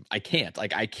Zelda game. I can't.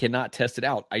 Like, I cannot test it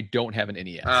out. I don't have an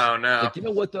NES. Oh, no. Like, you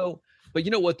know what, though? But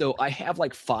you know what, though? I have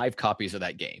like 5 copies of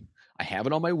that game. I have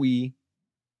it on my Wii.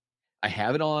 I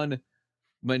have it on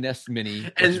my NES Mini,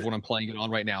 which is what I'm playing it on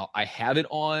right now. I have it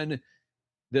on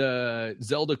the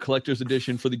Zelda Collector's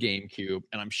Edition for the GameCube,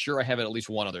 and I'm sure I have it at least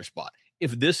one other spot.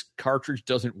 If this cartridge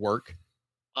doesn't work,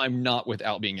 I'm not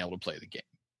without being able to play the game.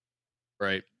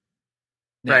 Right?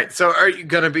 Now, right. So are you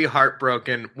going to be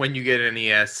heartbroken when you get an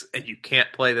NES and you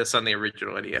can't play this on the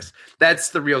original NES? That's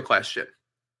the real question.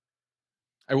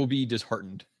 I will be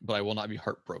disheartened, but I will not be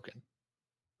heartbroken.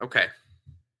 Okay.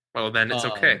 Well, then it's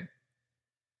okay.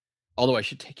 Although I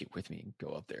should take it with me and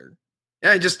go up there.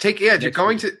 Yeah, just take it. Yeah,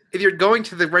 if you're going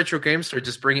to the retro game store,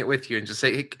 just bring it with you and just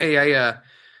say, "Hey, I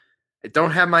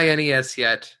don't have my NES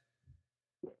yet.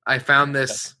 I found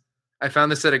this. I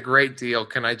found this at a great deal.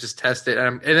 Can I just test it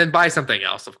and then buy something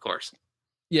else?" Of course.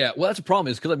 Yeah, well, that's the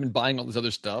problem, is because I've been buying all this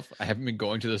other stuff. I haven't been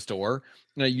going to the store,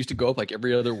 and I used to go up like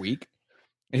every other week.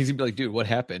 And he's gonna be like, "Dude, what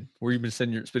happened? Where you been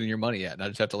spending your money at?" And I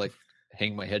just have to like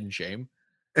hang my head in shame.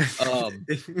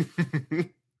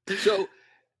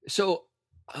 So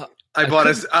I bought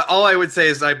all I would say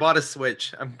is I bought a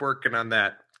Switch. I'm working on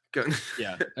that.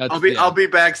 Yeah, I'll be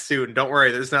back soon. Don't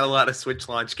worry. There's not a lot of Switch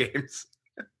launch games.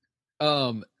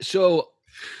 So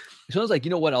I was like,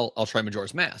 you know what? I'll try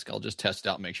Majora's Mask. I'll just test it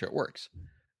out and make sure it works.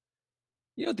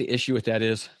 You know what the issue with that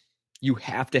is? You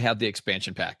have to have the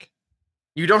expansion pack.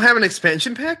 You don't have an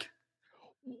expansion pack?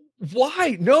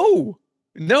 Why? No,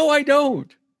 I don't.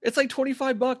 It's like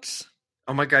 $25.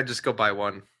 Oh my God, just go buy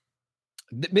one.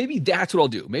 Maybe that's what I'll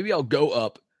do. Maybe I'll go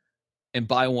up and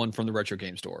buy one from the retro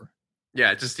game store.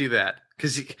 Yeah, just do that.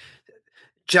 Because,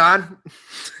 John,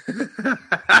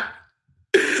 that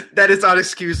is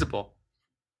unexcusable.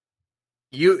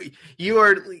 You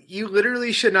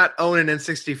literally should not own an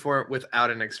N64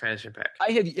 without an expansion pack.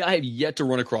 I have yet to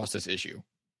run across this issue.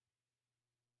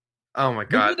 Oh my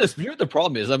But god! you know what the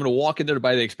problem is? I'm going to walk in there to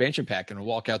buy the expansion pack and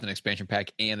walk out with an expansion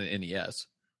pack and an NES.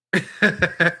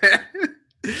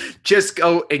 Just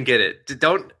go and get it.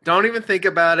 Don't even think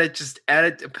about it. Just add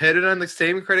it, put it on the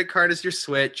same credit card as your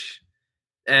Switch,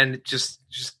 and just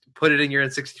put it in your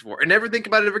N64 and never think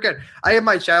about it ever again. I have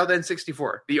my child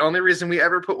N64. The only reason we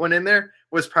ever put one in there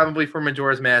was probably for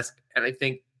Majora's Mask, and I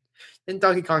think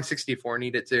Donkey Kong 64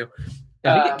 need it too.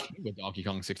 I think it came with Donkey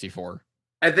Kong 64.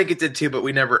 I think it did too, but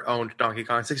we never owned Donkey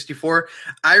Kong 64.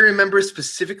 I remember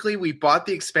specifically we bought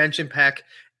the expansion pack.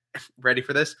 Ready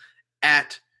for this?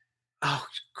 At oh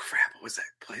crap, what was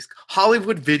that place?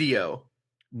 Hollywood Video.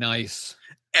 Nice.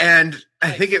 And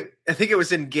I think it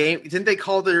was in Game. Didn't they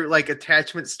call their like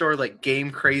attachment store like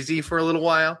Game Crazy for a little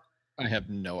while? I have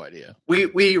no idea.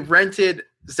 We rented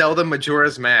Zelda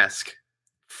Majora's Mask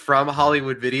from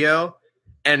Hollywood Video,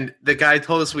 and the guy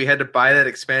told us we had to buy that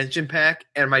expansion pack,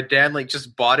 and my dad like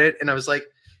just bought it, and I was like,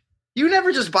 "You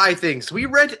never just buy things. We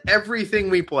rent everything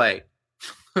we play."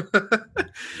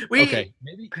 Okay,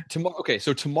 maybe tomorrow. Okay,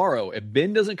 so tomorrow, if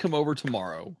Ben doesn't come over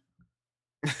tomorrow,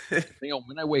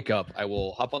 when I wake up, I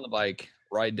will hop on the bike,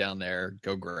 ride down there,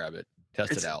 go grab it,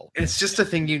 test it out. It's just a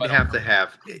thing you have to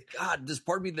have. God, there's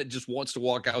part of me that just wants to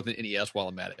walk out with an NES while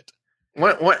I'm at it.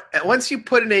 Once you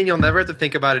put it in, you'll never have to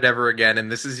think about it ever again.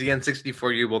 And this is the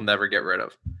N64 you will never get rid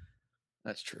of.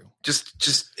 That's true.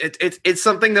 It's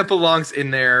something that belongs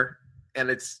in there, and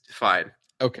it's fine.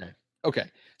 Okay.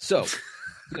 So,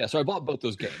 so I bought both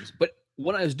those games. But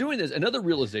when I was doing this, another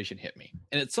realization hit me.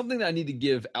 And it's something that I need to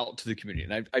give out to the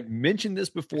community. And I've mentioned this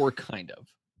before, kind of.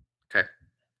 Okay.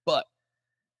 But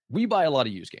we buy a lot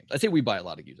of used games. I say we buy a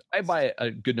lot of used. I buy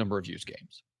a good number of used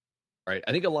games. Right?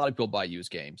 I think a lot of people buy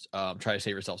used games, try to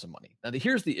save yourself some money. Now,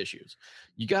 here's the issues.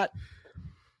 You got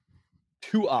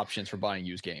two options for buying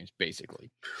used games,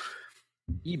 basically.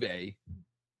 eBay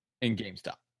and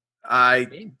GameStop.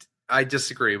 I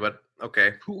disagree, but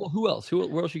okay. Who else?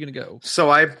 Where else are you going to go?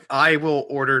 So I will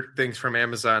order things from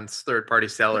Amazon's third-party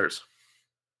sellers.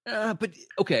 But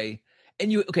okay.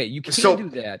 And you can do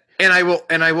that. And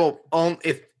I will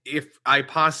if I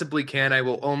possibly can, I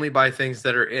will only buy things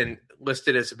that are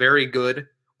listed as very good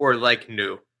or like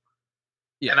new.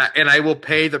 Yeah. And I will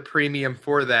pay the premium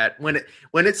for that when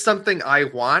it's something I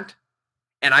want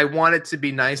and I want it to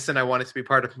be nice and I want it to be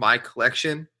part of my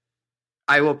collection.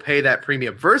 I will pay that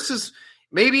premium versus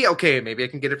maybe I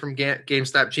can get it from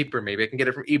GameStop cheaper. Maybe I can get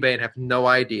it from eBay and have no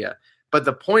idea. But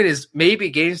the point is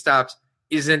maybe GameStop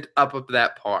isn't up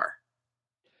that par.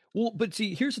 Well, but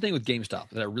see, here's the thing with GameStop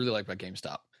that I really like about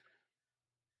GameStop.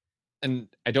 And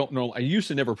I don't know. I used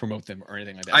to never promote them or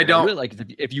anything like that. I really like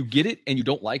it. If you get it and you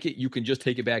don't like it, you can just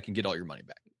take it back and get all your money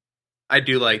back. I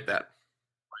do like that.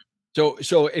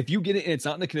 So if you get it and it's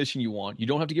not in the condition you want, you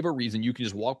don't have to give a reason. You can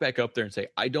just walk back up there and say,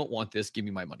 "I don't want this. Give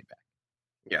me my money back."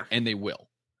 Yeah, and they will.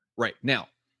 Right now,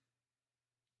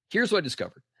 here's what I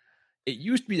discovered. It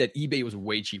used to be that eBay was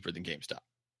way cheaper than GameStop,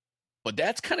 but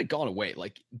that's kind of gone away.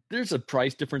 Like there's a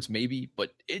price difference maybe,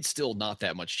 but it's still not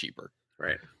that much cheaper.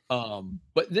 Right.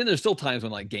 But then there's still times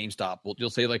when like GameStop you'll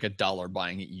say like $1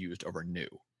 buying it used over new.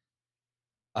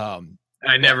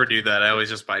 I never do that. I always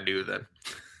just buy new then.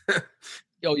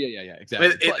 Oh yeah,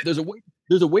 exactly. But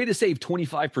there's a way to save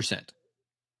 25%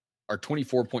 or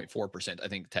 24.4%, I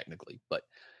think technically. But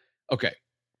okay.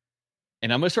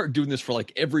 And I'm gonna start doing this for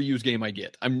like every used game I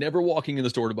get. I'm never walking in the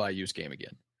store to buy a used game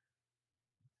again.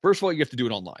 First of all, you have to do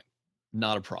it online.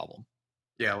 Not a problem.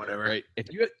 Yeah, whatever. Right.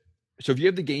 So if you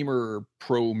have the Gamer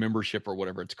Pro membership or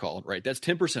whatever it's called, right, that's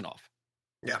 10% off.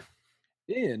 Yeah.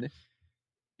 Then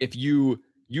if you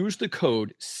use the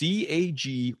code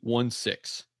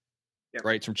CAG16,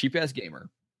 right, it's from Cheap Ass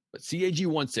Gamer, but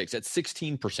CAG16, that's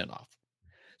 16% off.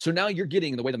 So now you're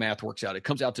getting, the way the math works out, it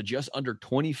comes out to just under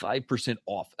 25%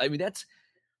 off. I mean, that's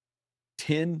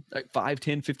 $5, $10,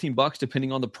 $15,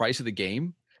 depending on the price of the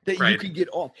game that you can get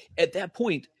off. At that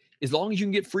point, as long as you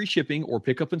can get free shipping or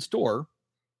pick up in store,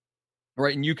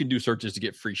 right, and you can do searches to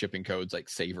get free shipping codes like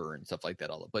Saver and stuff like that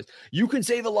all over the place, you can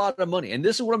save a lot of money. And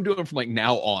this is what I'm doing from like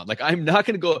now on. Like I'm not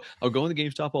going to go, I'll go in the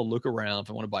GameStop, I'll look around.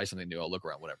 If I want to buy something new, I'll look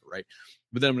around, whatever, right?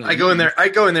 But then I go in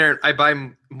there and I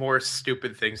buy more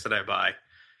stupid things that I buy.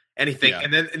 Anything. Yeah.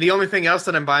 And then the only thing else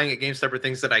that I'm buying at GameStop are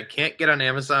things that I can't get on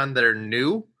Amazon that are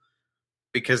new,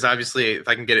 because obviously if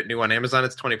I can get it new on Amazon,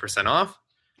 it's 20% off.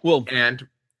 Well,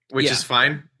 which is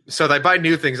fine. So if I buy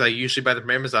new things, I usually buy them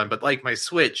from Amazon, but like my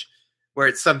Switch, where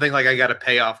it's something like I got to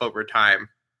pay off over time,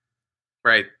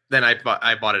 right? Then I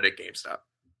bought it at GameStop.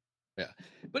 Yeah.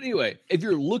 But anyway, if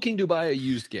you're looking to buy a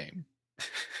used game,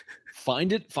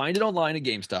 find it online at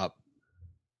GameStop.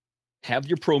 have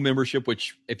your pro membership,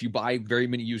 which if you buy very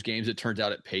many used games, it turns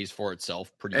out it pays for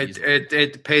itself pretty easily.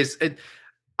 It pays.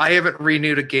 I haven't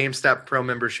renewed a GameStop pro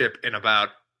membership in about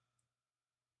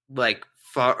like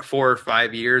 4 or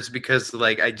 5 years because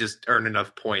like I just earn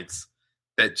enough points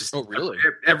that just. Oh, really?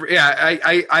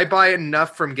 I buy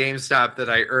enough from GameStop that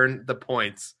I earn the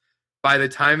points. By the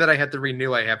time that I have to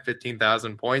renew, I have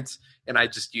 15,000 points, and I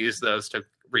just use those to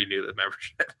renew the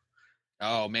membership.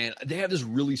 Oh man, they have this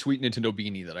really sweet Nintendo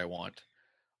beanie that I want.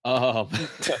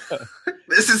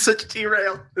 This is such a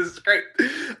derail. This is great.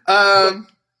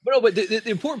 But the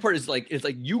important part is like it's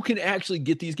like you can actually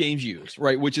get these games used,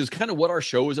 right? Which is kind of what our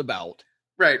show is about,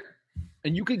 right?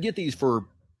 And you could get these for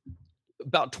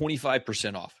about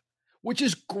 25% off, which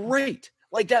is great.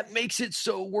 Like that makes it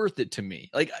so worth it to me.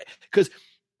 Like because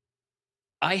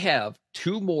I have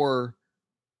 2 more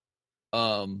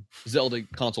Zelda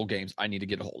console games I need to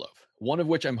get a hold of. One of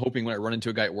which I'm hoping when I run into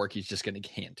a guy at work, he's just going to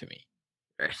hand to me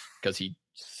because he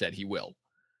said he will.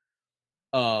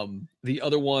 The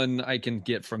other one I can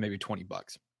get for maybe $20.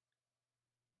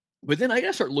 But then I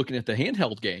gotta start looking at the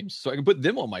handheld games so I can put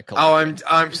them on my collection.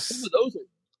 Some of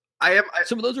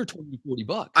those are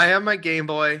 $20-$40. I have my Game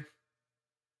Boy.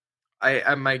 I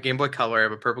have my Game Boy Color. I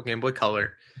have a purple Game Boy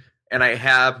Color, and I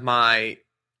have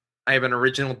an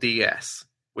original DS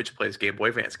which plays Game Boy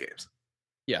Advance games.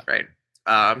 Yeah. Right.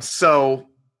 So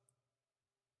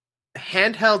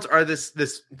handhelds are this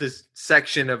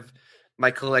section of my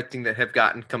collecting that have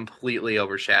gotten completely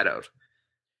overshadowed.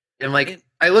 And like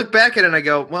I look back at it and I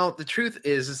go, well, the truth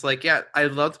is like, yeah, I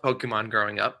loved Pokemon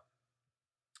growing up.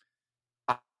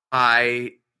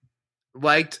 I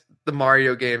liked the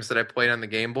Mario games that I played on the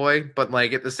Game Boy, but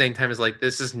like at the same time, it's like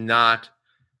this is not.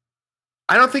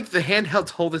 I don't think the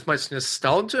handhelds hold as much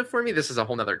nostalgia for me. This is a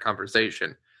whole nother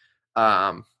conversation.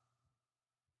 I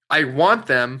want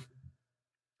them,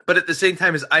 but at the same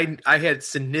time, as I had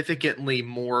significantly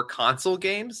more console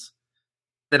games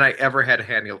than I ever had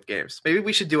handheld games. Maybe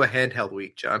we should do a handheld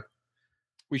week, John.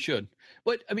 We should.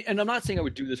 But I mean, and I'm not saying I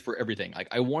would do this for everything. Like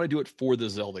I want to do it for the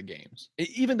Zelda games.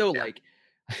 Even though like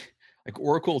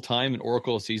Oracle of Time and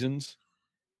Oracle of Seasons,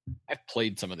 I've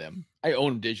played some of them. I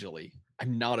own them digitally.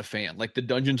 I'm not a fan. Like the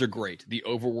dungeons are great. The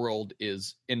overworld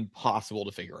is impossible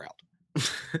to figure out.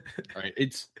 Right?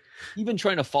 It's even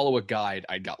trying to follow a guide,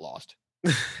 I got lost.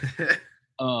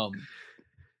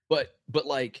 But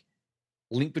like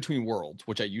Link Between Worlds,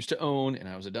 which I used to own and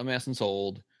I was a dumbass and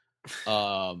sold.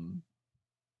 And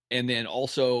then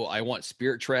also I want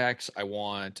Spirit Tracks. I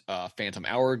want Phantom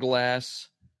Hourglass.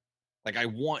 Like I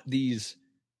want these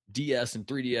DS and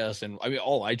 3DS and I mean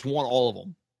I just want all of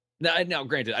them. Now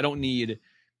granted, I don't need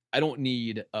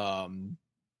the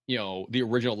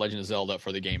original Legend of Zelda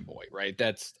for the Game Boy, right?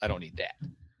 I don't need that.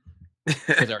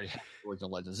 Because I already have the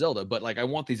original Legend of Zelda, but like I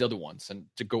want these other ones and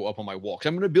to go up on my wall. Because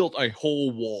I'm gonna build a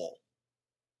whole wall.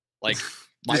 Like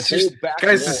my whole back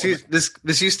wall.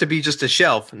 This used to be just a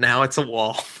shelf. Now it's a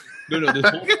wall. No, this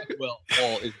whole back wall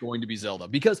is going to be Zelda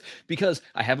because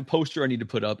I have a poster I need to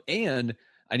put up, and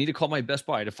I need to call my Best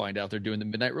Buy to find out they're doing the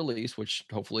midnight release, which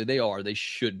hopefully they are. They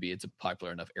should be. It's a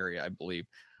popular enough area, I believe.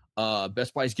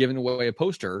 Best Buy's giving away a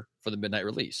poster for the midnight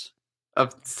release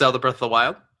of Zelda Breath of the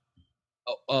Wild.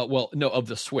 Of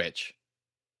the Switch.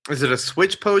 Is it a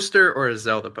Switch poster or a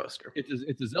Zelda poster?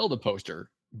 It's a Zelda poster,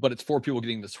 but it's for people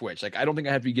getting the Switch. Like I don't think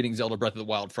I have to be getting Zelda Breath of the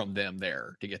Wild from them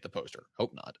there to get the poster.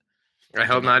 Hope not. I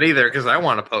hope not either, because I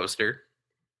want a poster.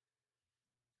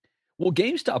 Well,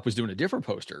 GameStop was doing a different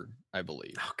poster, I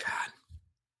believe. Oh God!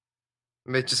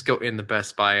 I may just go in the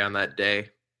Best Buy on that day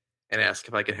and ask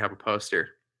if I can have a poster.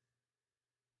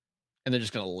 And they're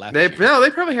just gonna laugh. No, they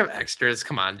probably have extras.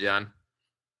 Come on, John.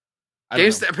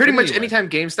 GameStop, pretty much anytime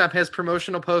GameStop has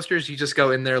promotional posters, you just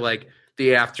go in there like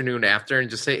the afternoon after and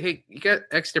just say, "Hey, you got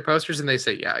extra posters?" And they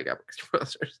say, "Yeah, I got extra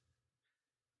posters."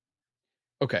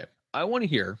 Okay, I want to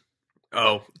hear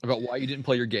about why you didn't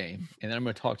play your game, and then I'm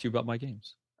going to talk to you about my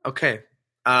games. Okay,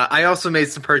 I also made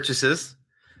some purchases,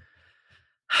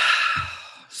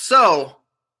 so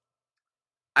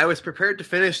I was prepared to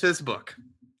finish this book.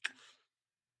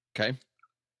 Okay.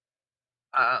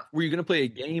 Were you going to play a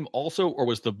game also, or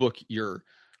was the book your?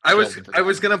 I was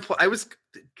going to play.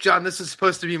 John. This is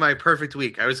supposed to be my perfect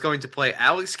week. I was going to play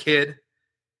Alex Kidd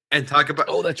and talk about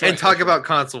about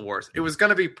Console Wars. It was going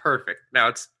to be perfect. Now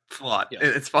it's flawed. Yeah.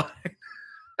 It's fine.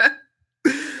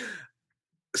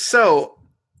 So,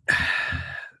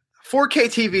 4K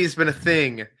TV has been a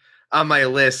thing on my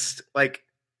list, like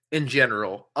in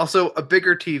general. Also, a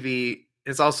bigger TV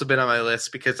has also been on my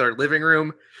list because our living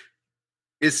room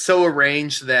is so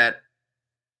arranged that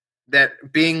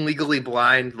being legally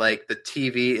blind, like the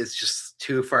TV is just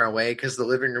too far away because the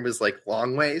living room is like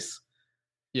long ways.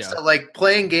 Yeah. So like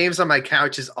playing games on my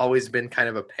couch has always been kind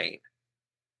of a pain.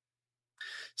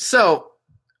 So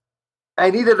I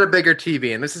needed a bigger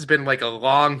TV, and this has been like a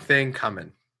long thing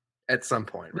coming at some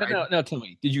point, right? Now tell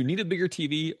me, did you need a bigger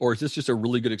TV, or is this just a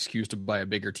really good excuse to buy a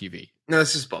bigger TV? No,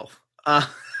 this is both.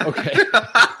 Okay.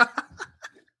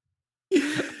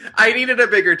 I needed a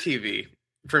bigger TV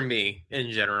for me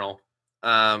in general.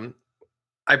 I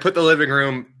put the living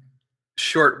room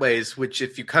short ways, which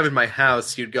if you come in my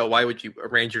house, you'd go, why would you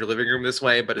arrange your living room this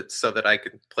way? But it's so that I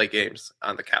can play games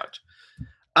on the couch.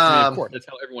 Of course, that's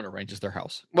how everyone arranges their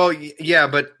house. Well, yeah,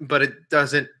 but it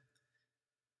doesn't.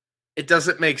 It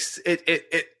doesn't make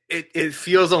it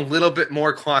feels a little bit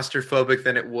more claustrophobic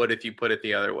than it would if you put it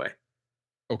the other way.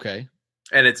 Okay.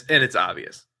 And it's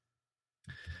obvious.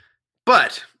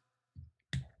 But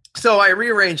so I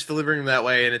rearranged the living room that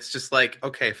way, and it's just like,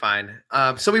 okay, fine.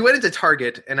 So we went into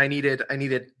Target, and I needed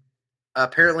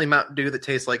apparently Mountain Dew that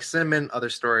tastes like cinnamon. Other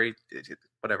story,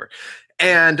 whatever,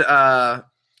 and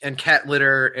cat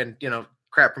litter, and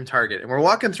crap from Target. And we're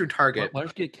walking through Target. Why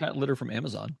don't you get cat litter from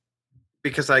Amazon?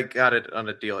 Because I got it on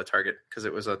a deal at Target because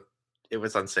it was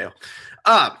on sale.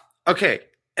 Okay.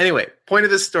 Anyway, point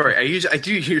of this story. I usually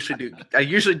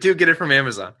do get it from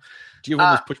Amazon. Do you have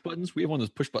one of those push buttons? We have one of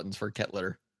those push buttons for cat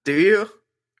litter. Do you?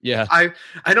 Yeah. I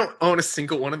don't own a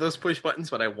single one of those push buttons,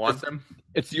 but I want them.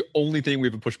 It's the only thing we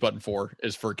have a push button for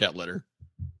is for cat litter.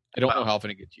 I don't know how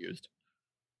often it gets used.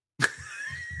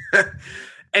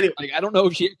 Anyway, I don't know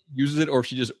if she uses it or if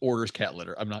she just orders cat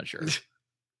litter. I'm not sure.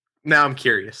 Now I'm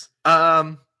curious.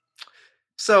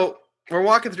 So we're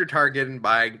walking through Target and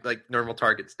buying like normal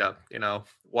Target stuff,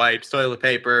 wipes, toilet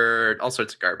paper, all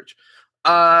sorts of garbage.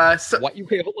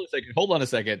 Hold on a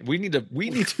second. We need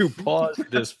to pause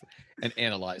this and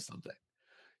analyze something.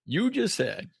 You just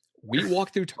said we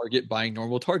walk through Target buying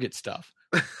normal Target stuff.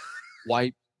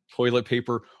 Wipe, toilet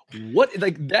paper, what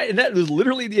like that, and that was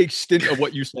literally the extent of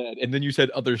what you said, and then you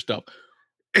said other stuff.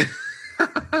 Do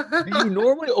you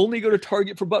normally only go to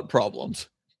Target for butt problems?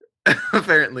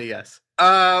 Apparently, yes.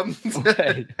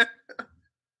 Okay.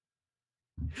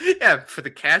 Yeah, for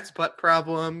the cat's butt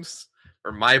problems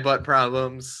or my butt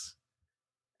problems.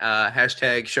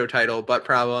 Hashtag show title butt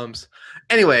problems.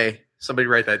 Anyway, somebody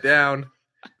write that down.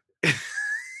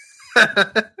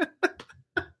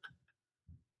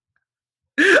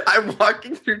 I'm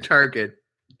walking through Target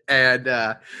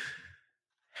and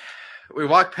we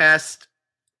walk past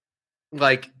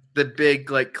like the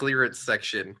big like clearance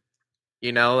section,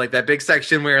 like that big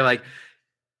section where like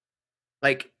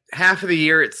half of the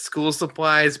year it's school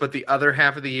supplies, but the other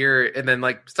half of the year, and then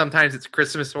like sometimes it's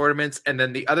Christmas ornaments, and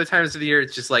then the other times of the year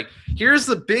it's just like, here's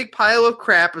the big pile of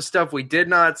crap of stuff we did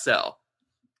not sell.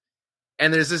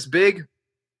 And there's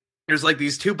like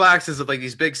these two boxes of like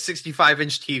these big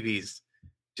 65-inch TVs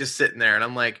just sitting there, and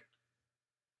I'm like,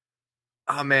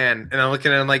 oh man. And I'm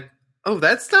looking at it, I'm like, oh,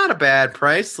 that's not a bad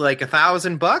price. Like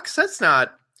 $1,000. That's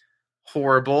not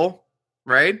horrible,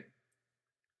 right?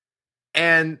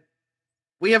 And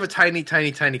we have a tiny,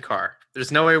 tiny, tiny car.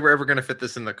 There's no way we're ever going to fit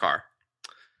this in the car.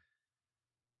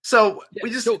 So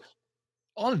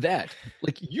on that,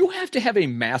 like you have to have a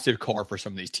massive car for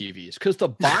some of these TVs because the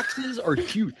boxes are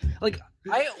huge. Like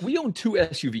we own two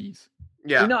SUVs.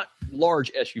 Yeah, they're not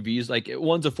large SUVs. Like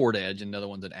one's a Ford Edge and the other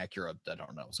one's an Acura. I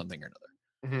don't know, something or another.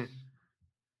 Mm-hmm.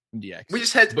 DX.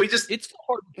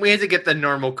 We had to get the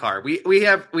normal car. We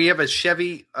have a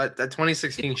Chevy, a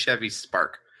 2016 Chevy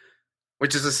Spark,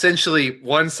 which is essentially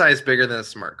one size bigger than a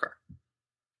smart car.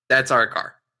 That's our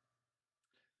car.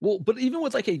 Well, but even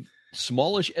with like a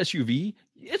smallish SUV,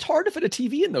 it's hard to fit a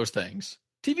TV in those things.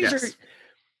 TVs are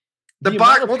the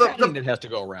box. Well, that has to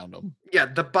go around them. Yeah,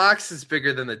 the box is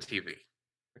bigger than the TV.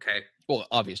 Okay. Well,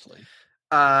 obviously.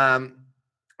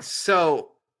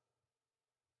 So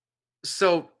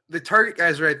the Target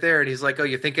guy's right there, and he's like, "Oh,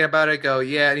 you thinking about it?" I go,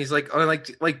 "Yeah." And he's like, "Oh,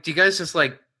 like, do you guys just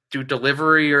like do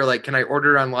delivery or like, can I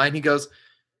order it online?" He goes,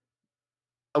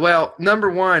 "Well, number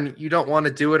one, you don't want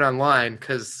to do it online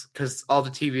because all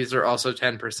the TVs are also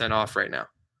 10% off right now."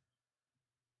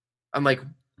 I'm like,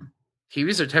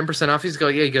 TVs are 10% off? He's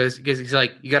going, yeah. He's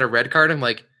like, you got a red card? I'm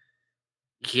like,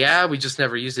 yeah, we just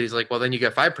never used it. He's like, well, then you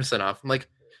get 5% off. I'm like,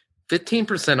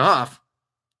 15% off?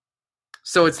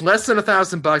 So it's less than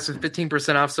 $1,000 with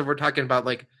 15% off. So we're talking about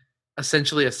like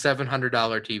essentially a $700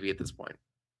 TV at this point.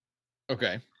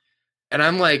 Okay. And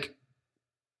I'm like,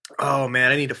 oh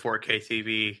man, I need a 4K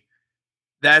TV.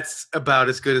 That's about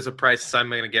as good as a price as I'm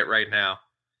going to get right now.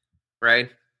 Right.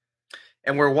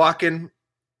 And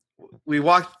we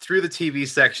walked through the TV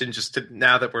section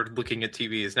now that we're looking at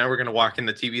TVs. Now we're going to walk in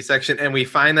the TV section and we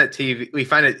find it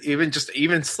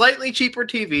even slightly cheaper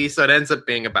TV. So it ends up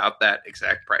being about that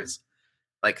exact price.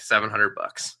 like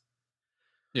 $700.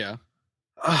 Yeah.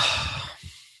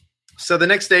 So the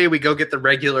next day we go get the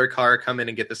regular car, come in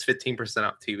and get this 15%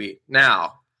 off TV.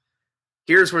 Now,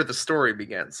 here's where the story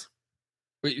begins.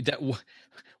 Wait,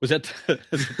 was that the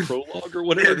prologue or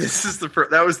whatever? Yeah,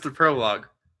 that was the prologue.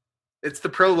 It's the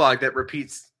prologue that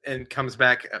repeats and comes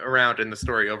back around in the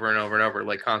story over and over and over,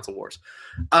 like Console Wars.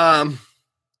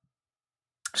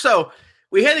 So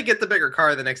we had to get the bigger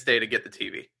car the next day to get the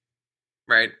TV,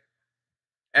 right?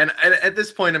 And at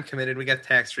this point, I'm committed. We got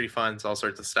tax refunds, all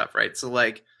sorts of stuff, right? So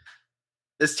like,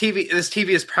 this TV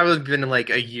has probably been like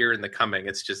a year in the coming.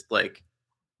 It's just like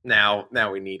now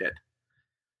we need it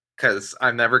because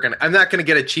I'm not gonna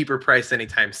get a cheaper price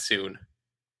anytime soon.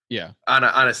 Yeah, on a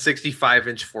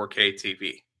 65-inch 4K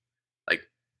TV, like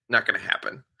not gonna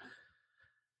happen.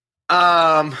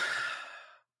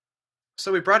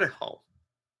 So we brought it home.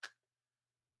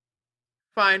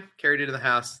 Fine, carried it to the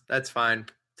house. That's fine.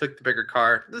 Took the bigger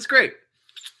car. That's great.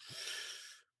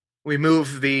 We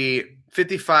moved the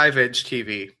 55-inch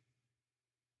TV,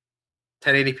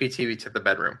 1080p TV to the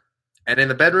bedroom. And in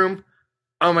the bedroom,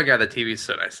 oh my God, the TV is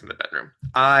so nice in the bedroom.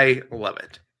 I love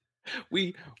it.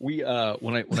 We when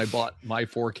I bought my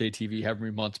 4K TV however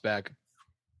many months back,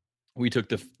 we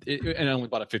took and I only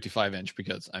bought a 55-inch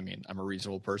because I mean I'm a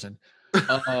reasonable person. And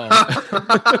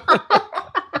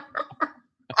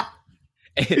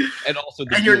also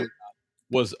the deal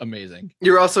was amazing.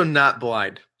 You're also not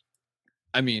blind.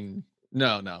 I mean,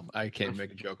 no, I can't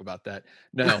make a joke about that.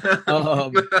 No,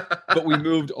 but we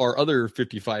moved our other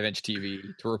 55-inch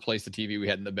TV to replace the TV we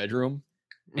had in the bedroom.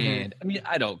 And I mean,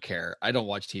 I don't care. I don't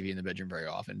watch TV in the bedroom very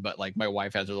often, but like my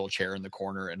wife has a little chair in the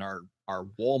corner, and our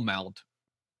wall mount,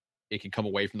 it can come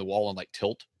away from the wall and like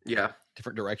tilt,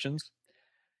 different directions.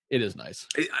 It is nice.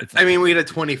 I mean, we had a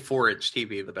 24-inch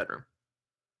TV in the bedroom.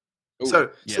 Ooh,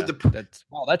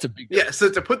 that's a big difference. Yeah. So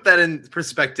to put that in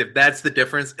perspective, that's the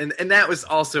difference, and that was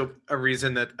also a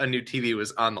reason that a new TV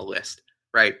was on the list,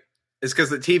 right? Is because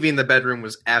the TV in the bedroom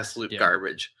was absolute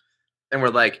garbage, and we're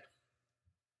like,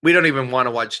 we don't even want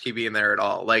to watch TV in there at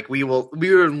all. Like we will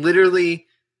literally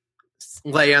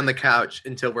lay on the couch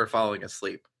until we're falling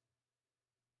asleep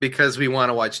because we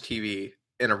want to watch TV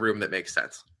in a room that makes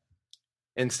sense.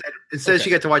 Instead,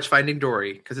 you get to watch Finding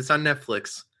Dory because it's on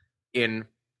Netflix in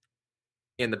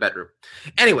the bedroom.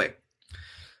 Anyway.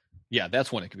 Yeah,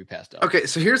 that's when it could be passed up. Okay,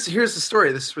 so here's the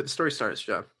story. This is where the story starts,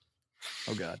 John.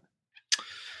 Oh God.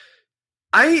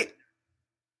 I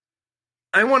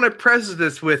want to preface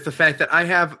this with the fact that I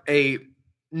have a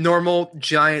normal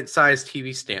giant-sized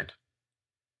TV stand.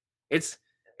 It's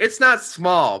not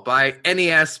small by any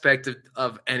aspect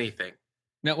of anything.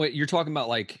 Now, wait, you're talking about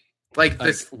like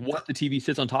this? What the TV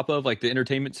sits on top of, like the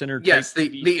entertainment center? Yes,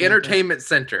 the entertainment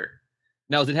center.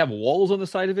 Now, does it have walls on the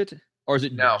side of it, or is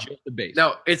it just the base?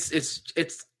 No, it's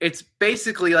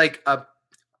basically like a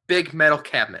big metal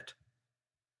cabinet.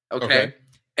 Okay,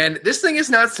 and this thing is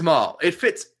not small. It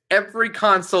fits every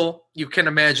console you can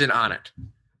imagine on it.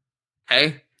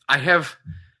 Okay,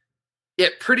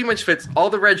 it pretty much fits all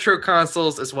the retro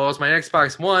consoles as well as my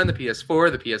Xbox One, the PS4,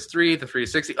 the PS3, the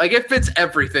 360. Like it fits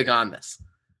everything on this.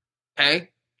 Okay,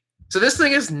 so this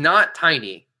thing is not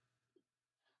tiny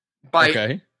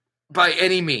by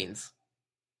any means.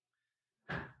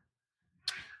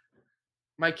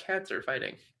 My cats are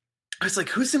fighting. I was like,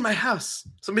 who's in my house?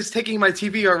 Somebody's taking my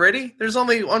TV already? There's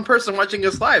only one person watching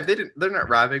us live. They're not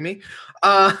robbing me.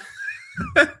 Hi,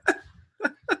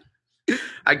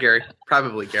 Gary.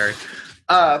 Probably Gary.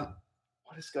 What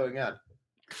is going on?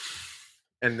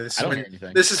 And this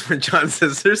is when John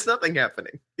says there's nothing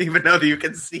happening, even though you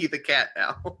can see the cat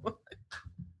now.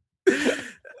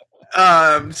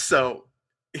 So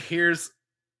here's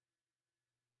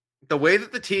the way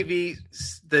that the TV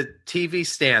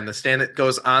stand, the stand that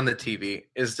goes on the TV,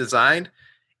 is designed.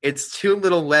 It's two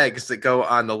little legs that go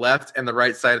on the left and the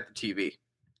right side of the TV.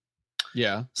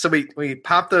 Yeah. So we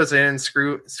pop those in,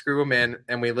 screw them in,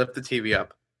 and we lift the TV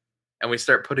up, and we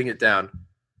start putting it down.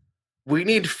 We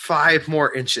need 5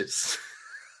 more inches.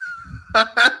 Heard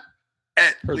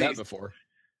that before.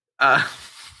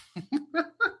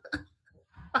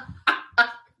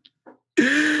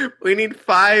 We need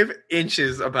 5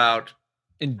 inches about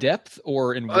in depth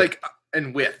or in width? Like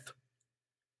in width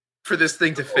for this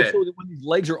thing to fit. So when these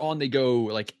legs are on, they go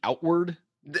like outward.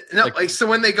 So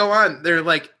when they go on,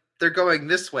 they're going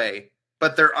this way,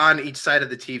 but they're on each side of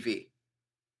the TV.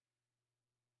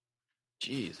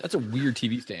 Jeez, that's a weird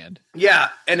TV stand. Yeah,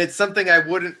 and it's something I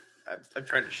wouldn't. I'm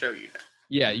trying to show you now.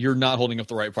 Yeah, you're not holding up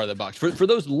the right part of the box. For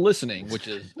those listening, which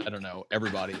is, I don't know,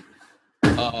 everybody,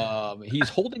 he's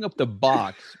holding up the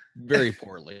box very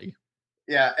poorly.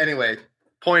 Yeah, anyway,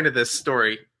 point of this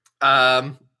story.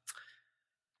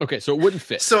 Okay, so it wouldn't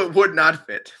fit. So it would not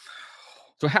fit.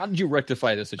 So how did you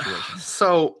rectify this situation?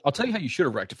 So I'll tell you how you should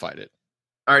have rectified it.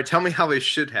 all right, tell me how I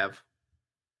should have.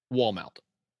 Wall mount.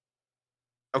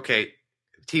 Okay,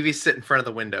 TVs sit in front of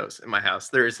the windows in my house.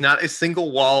 There is not a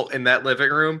single wall in that living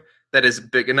room that is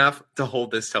big enough to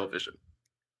hold this television.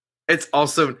 It's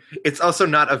also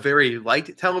not a very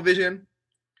light television,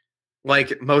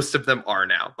 like most of them are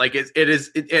now. Like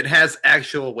it has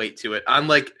actual weight to it,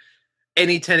 unlike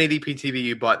any 1080p TV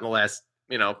you bought in the last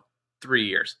 3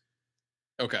 years.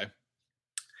 Okay.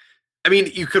 I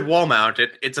mean, you could wall mount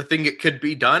it. It's a thing that could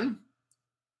be done,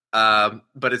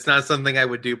 but it's not something I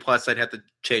would do. Plus, I'd have to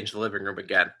change the living room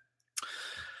again.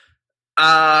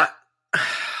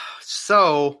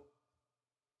 So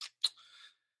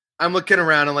I'm looking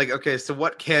around and like, okay, so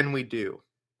what can we do?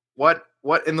 What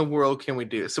in the world can we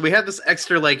do? So we have this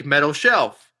extra like metal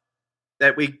shelf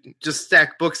that we just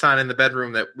stack books on in the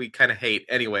bedroom that we kind of hate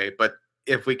anyway. But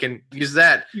if we can use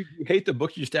that, you hate the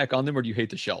books you stack on them, or do you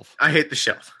hate the shelf? I hate the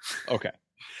shelf. Okay.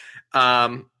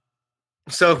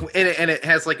 So it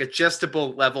has like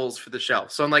adjustable levels for the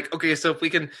shelf. So I'm like, okay, so if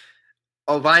we can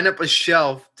line up a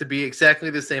shelf to be exactly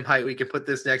the same height, we can put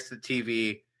this next to the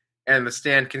TV, and the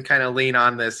stand can kind of lean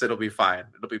on this. It'll be fine.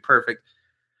 It'll be perfect.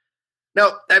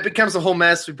 No, that becomes a whole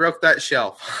mess. We broke that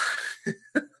shelf.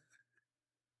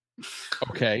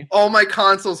 Okay. All my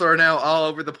consoles are now all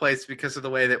over the place because of the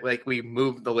way that like we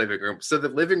moved the living room. So the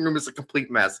living room is a complete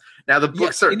mess. Now the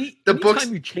books are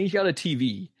anytime you change out a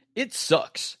TV, it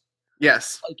sucks.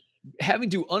 Yes. Like having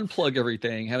to unplug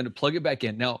everything, having to plug it back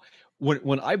in. Now,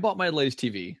 when I bought my latest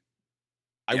TV,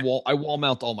 I wall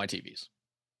mount all my TVs.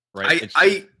 Right?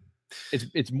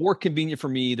 It's more convenient for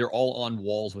me. They're all on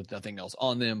walls with nothing else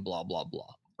on them. Blah blah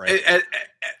blah. Right.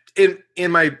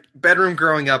 In my bedroom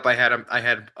growing up, I had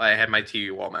my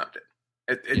TV wall mounted.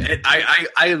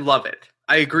 I love it.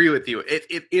 I agree with you.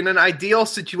 It in an ideal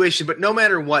situation, but no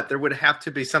matter what, there would have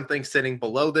to be something sitting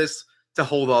below this to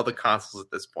hold all the consoles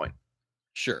at this point.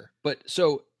 Sure, but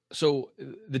so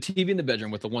the TV in the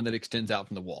bedroom with the one that extends out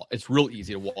from the wall, it's real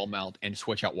easy to wall mount and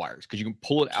switch out wires because you can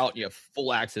pull it out and you have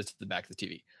full access to the back of the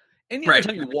TV. Any other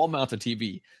time you wall mount a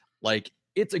TV, like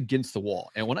it's against the wall.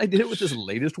 And when I did it with this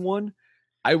latest one,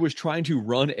 I was trying to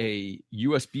run a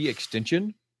USB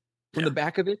extension from the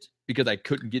back of it because I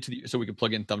couldn't get to so we could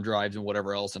plug in thumb drives and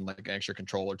whatever else and like an extra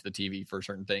controller to the TV for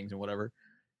certain things and whatever.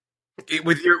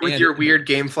 With your weird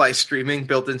GameFly streaming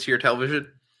built into your television?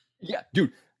 Yeah,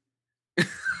 dude.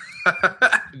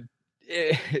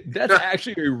 That's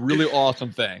actually a really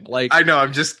awesome thing. Like I know,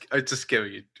 I'm just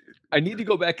giving you. I need to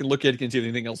go back and look at it and see if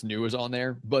anything else new is on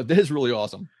there, but this is really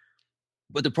awesome.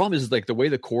 But the problem is like the way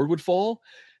the cord would fall.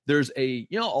 There's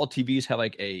all TVs have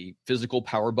like a physical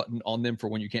power button on them for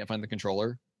when you can't find the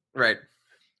controller. Right.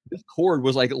 This cord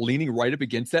was like leaning right up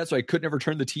against that, so I could never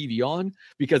turn the TV on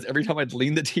because every time I'd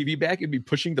lean the TV back, it'd be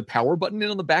pushing the power button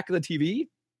in on the back of the TV.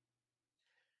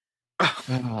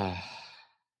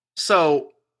 So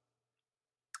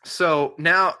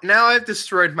now I've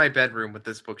destroyed my bedroom with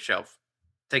this bookshelf.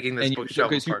 Taking this bookshelf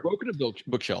apart. So you've broken a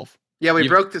bookshelf. Yeah, we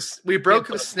broke this. We broke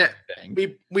the snap.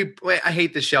 I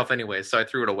hate the shelf anyway, so I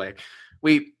threw it away.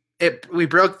 We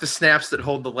broke the snaps that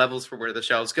hold the levels for where the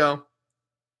shelves go.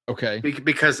 Okay.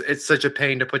 Because it's such a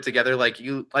pain to put together. Like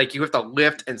you have to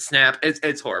lift and snap.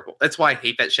 It's horrible. That's why I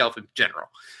hate that shelf in general.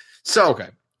 So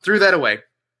threw that away.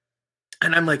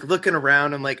 And I'm like looking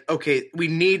around. I'm like, okay, we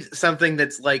need something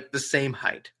that's like the same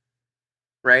height,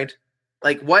 right?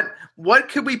 Like what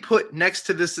could we put next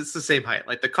to this that's the same height?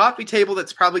 Like the coffee table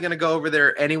that's probably going to go over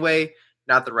there anyway,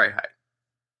 not the right height,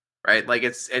 right? Like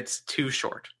it's too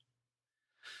short.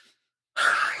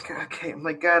 Okay,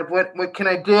 my God, what can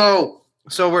I do?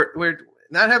 So we're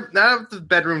not have the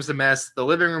bedroom's a mess, the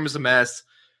living room is a mess.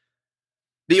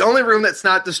 The only room that's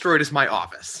not destroyed is my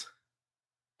office.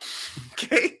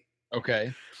 Okay.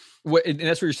 Okay. And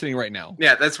that's where you're sitting right now.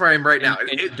 Yeah, that's where I am right now.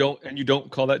 And you don't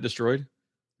call that destroyed?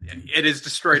 It is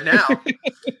destroyed now.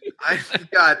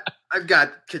 I've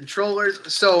got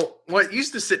controllers. So what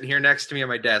used to sit in here next to me on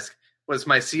my desk was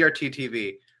my CRT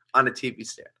TV on a TV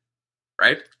stand,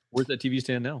 right? Where's that TV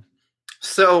stand now?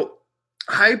 So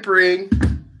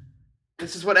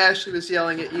this is what Ashley was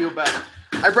yelling at you about.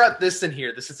 I brought this in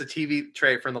here. This is a TV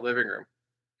tray from the living room.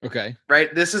 Okay.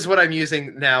 Right? This is what I'm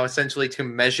using now essentially to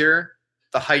measure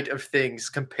the height of things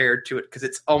compared to it because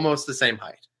it's almost the same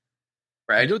height.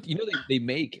 Right? You know they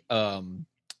make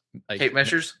like tape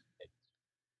measures?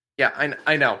 Yeah,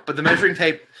 I know. But the measuring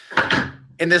tape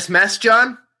in this mess,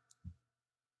 John,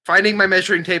 finding my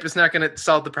measuring tape is not going to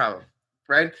solve the problem.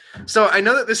 right? So I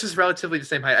know that this is relatively the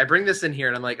same height. I bring this in here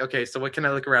and I'm like, okay, so what can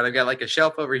I look around? I've got like a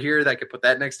shelf over here that I could put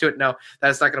that next to it. No,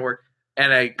 that's not going to work.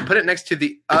 And I put it next to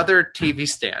the other TV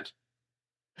stand.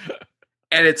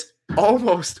 And it's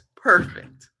almost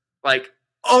perfect. Like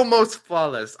almost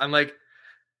flawless. I'm like,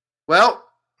 well,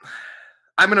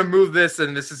 I'm going to move this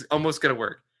and this is almost going to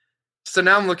work. So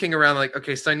now I'm looking around like,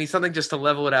 okay, so I need something just to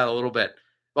level it out a little bit.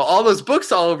 Well, all those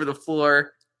books all over the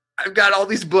floor, I've got all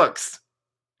these books,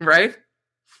 right?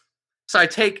 So I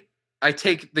take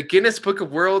the Guinness Book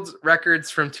of World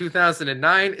Records from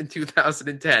 2009 and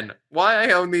 2010. Why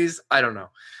I own these, I don't know.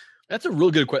 That's a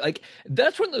real good question. Like,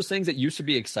 that's one of those things that used to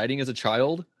be exciting as a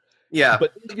child. Yeah.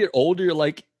 But when you get older, you're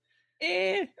like,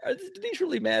 do these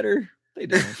really matter? They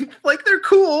don't. Like, they're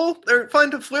cool. They're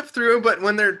fun to flip through, but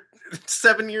when they're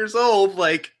 7 years old,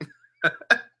 like...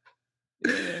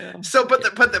 Yeah. So,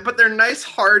 but they're nice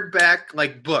hardback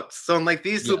like books. So I'm like,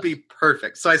 these will be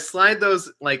perfect. So I slide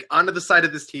those like onto the side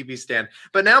of this TV stand.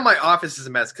 But now my office is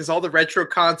a mess because all the retro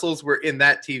consoles were in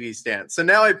that TV stand. So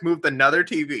now I've moved another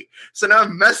TV. So now I've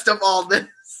messed up all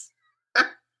this.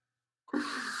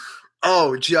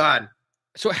 Oh, John.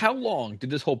 So how long did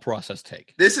this whole process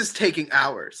take? This is taking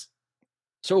hours.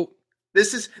 So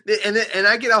this is and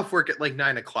I get off work at like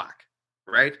 9:00,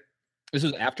 right? This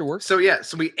was after work? So yeah,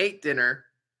 so we ate dinner.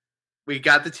 We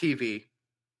got the TV.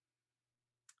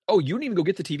 Oh, you didn't even go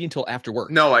get the TV until after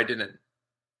work? No, I didn't.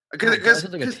 That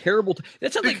sounds like a terrible.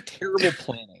 That sounds like terrible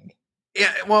planning.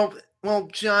 Yeah, well,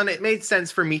 John, it made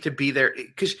sense for me to be there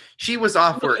because she was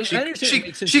off work.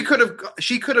 She could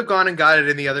have gone and got it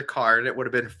in the other car, and it would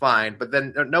have been fine. But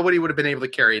then nobody would have been able to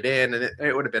carry it in, and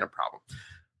it would have been a problem.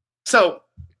 So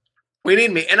we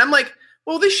need me, and I'm like,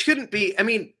 well, this shouldn't be. I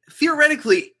mean,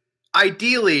 theoretically.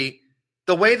 Ideally,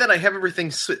 the way that I have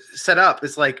everything set up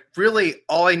is like really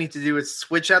all I need to do is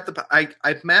switch out I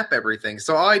map everything.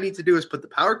 So all I need to do is put the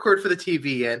power cord for the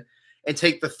TV in and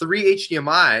take the 3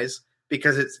 HDMIs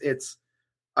because it's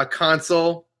a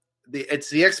console. It's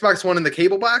the Xbox One in the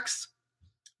cable box,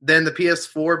 then the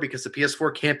PS4 because the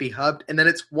PS4 can't be hubbed, and then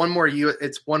it's one more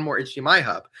HDMI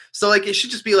hub. So like it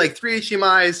should just be like 3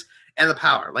 HDMIs and the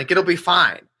power. Like it'll be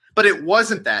fine. But it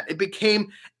wasn't that. It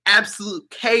became absolute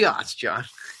chaos, John.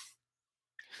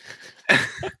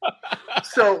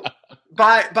 So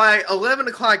by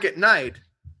 11:00 at night,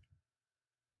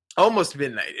 almost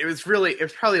midnight, it was probably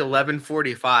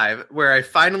 11:45 where I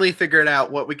finally figured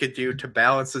out what we could do to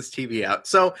balance this TV out.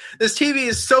 So this TV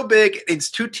is so big,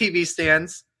 it's 2 TV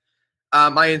stands.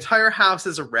 My entire house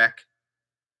is a wreck.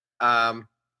 I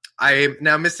am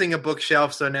now missing a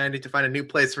bookshelf, so now I need to find a new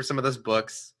place for some of those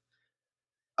books.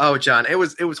 Oh, John, it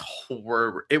was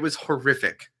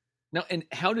horrific. Now, and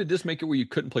how did this make it where you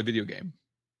couldn't play video game?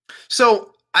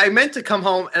 So I meant to come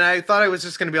home, and I thought I was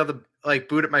just going to be able to like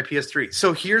boot up my PS3.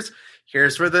 So here's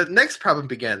where the next problem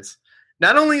begins.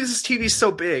 Not only is this TV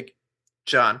so big,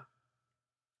 John,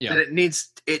 that it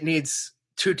needs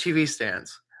 2 TV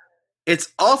stands.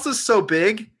 It's also so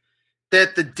big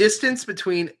that the distance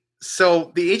between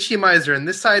so the HDMIs are on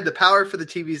this side, the power for the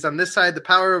TV is on this side, the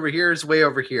power over here is way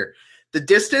over here. The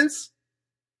distance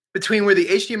between where the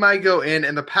HDMI go in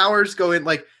and the powers go in,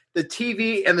 like the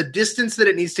TV and the distance that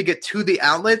it needs to get to the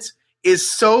outlets is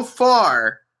so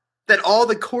far that all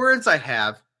the cords I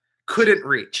have couldn't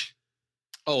reach.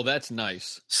 Oh, that's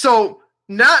nice. So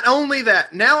not only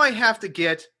that, now I had to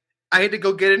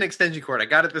go get an extension cord. I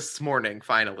got it this morning,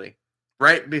 finally,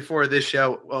 right before this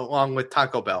show, along with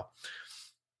Taco Bell,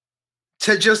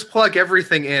 to just plug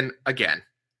everything in again.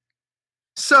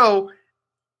 So...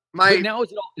 But now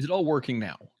is it all working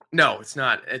now? No, it's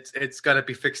not. It's got to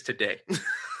be fixed today.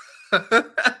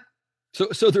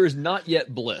 So there is not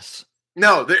yet bliss.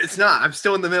 No, it's not. I'm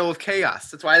still in the middle of chaos.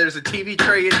 That's why there's a TV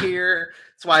tray in here.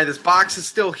 That's why this box is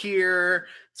still here.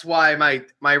 That's why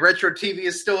my retro TV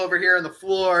is still over here on the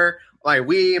floor. My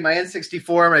Wii, my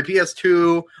N64, my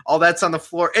PS2, all that's on the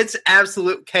floor. It's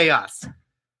absolute chaos.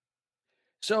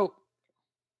 So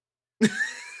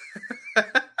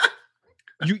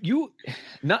You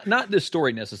not this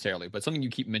story necessarily, but something you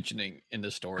keep mentioning in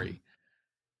this story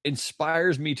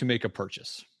inspires me to make a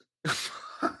purchase.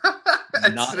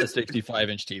 Not a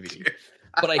 65-inch TV.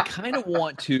 But I kind of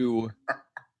want to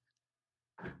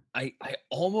I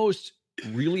almost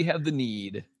really have the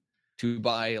need to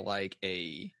buy like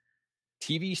a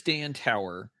TV stand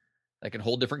tower that can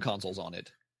hold different consoles on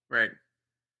it. Right.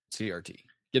 CRT.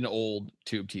 Get an old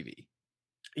tube TV.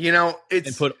 You know,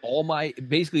 and put all my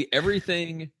basically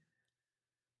everything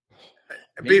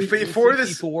before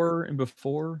this and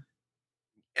before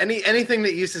anything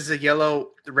that uses the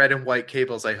yellow, the red, and white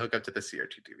cables I hook up to the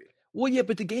CRT TV. Well, yeah,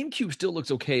 but the GameCube still looks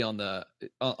okay on the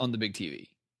big TV.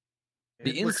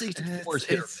 The N64 is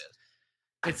hit or miss.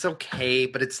 It's okay,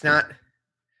 but it's not.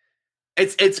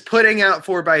 It's putting out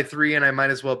 4x3, and I might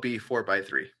as well be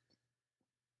 4x3.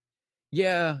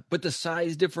 Yeah, but the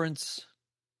size difference,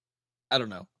 I don't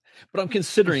know. But I'm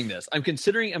considering this. I'm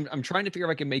trying to figure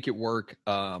if I can make it work.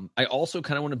 I also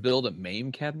kind of want to build a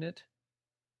MAME cabinet.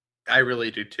 I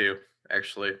really do too,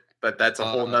 actually. But that's a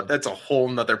whole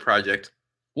nother project.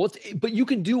 Well, but you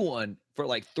can do one for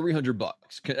like $300.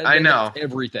 I know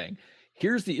everything.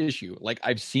 Here's the issue. Like,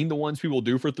 I've seen the ones people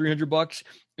do for $300,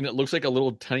 and it looks like a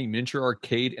little tiny miniature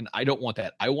arcade, and I don't want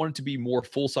that. I want it to be more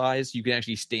full size. You can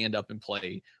actually stand up and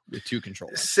play with 2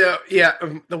 controllers. So yeah,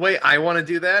 the way I want to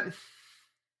do that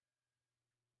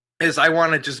is I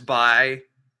want to just buy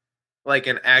like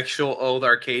an actual old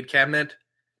arcade cabinet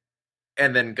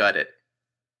and then gut it.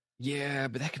 Yeah,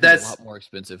 but that could be a lot more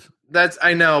expensive.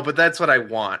 I know, but that's what I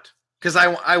want. Because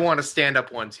I want a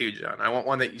stand-up one too, John. I want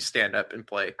one that you stand up and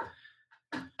play.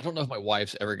 I don't know if my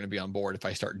wife's ever going to be on board if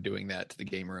I start doing that to the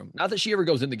game room. Not that she ever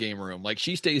goes in the game room. Like,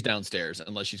 she stays downstairs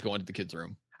unless she's going to the kids'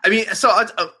 room. I mean, so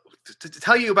to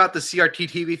tell you about the CRT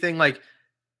TV thing, like,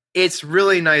 it's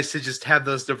really nice to just have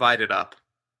those divided up.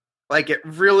 Like, it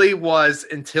really was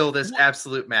until this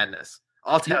absolute madness.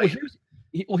 I'll tell you.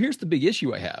 Here's the big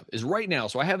issue I have is right now.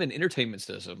 So I have an entertainment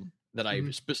system that I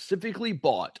specifically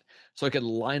bought so I could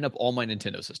line up all my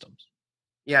Nintendo systems.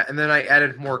 Yeah, and then I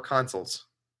added more consoles.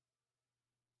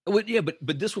 Well, yeah,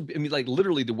 but this would be, I mean, like,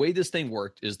 literally the way this thing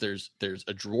worked is there's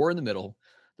a drawer in the middle,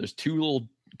 there's 2 little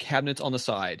cabinets on the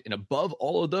side, and above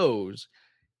all of those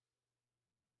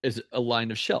is a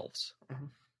line of shelves. Mm-hmm.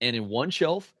 And in one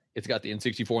shelf, it's got the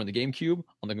N64 and the GameCube.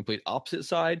 On the complete opposite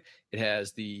side, it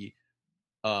has the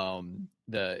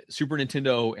Super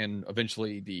Nintendo and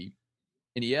eventually the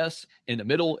NES. In the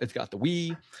middle, it's got the Wii,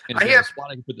 and it's got a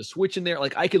spot I can put the Switch in there.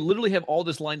 Like, I could literally have all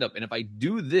this lined up, and if I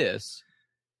do this,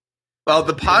 well,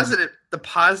 the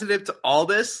positive to all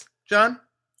this, John,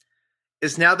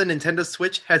 is now the Nintendo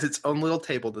Switch has its own little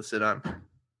table to sit on.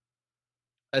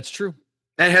 That's true.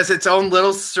 And it has its own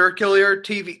little circular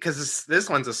TV because this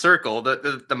one's a circle.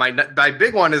 My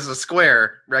big one is a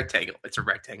square rectangle. It's a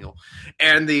rectangle,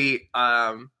 and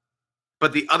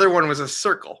but the other one was a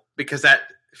circle because that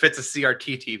fits a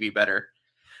CRT TV better.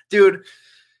 Dude,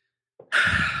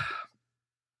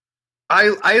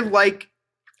 I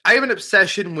have an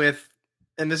obsession with,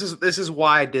 and this is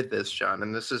why I did this, John,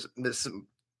 and this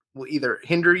will either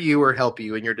hinder you or help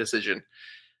you in your decision.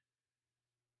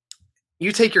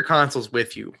 You take your consoles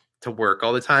with you to work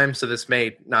all the time, so this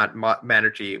may not matter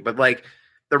to you. But, like,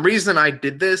 the reason I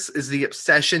did this is the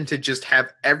obsession to just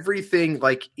have everything,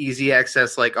 like, easy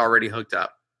access, like, already hooked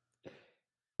up.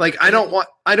 Like, I don't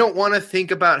want to think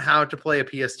about how to play a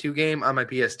PS2 game on my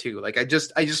PS2. Like, I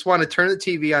just want to turn the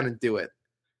TV on and do it.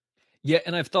 Yeah,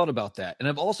 and I've thought about that, and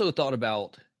I've also thought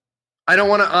about. I don't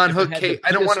want to unhook.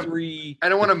 I don't want to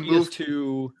move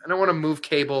to. I don't want to move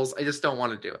cables. I just don't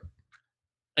want to do it.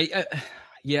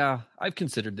 Yeah, I've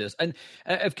considered this, and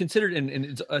I've considered,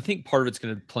 and I think part of it's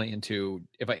going to play into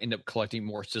if I end up collecting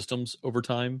more systems over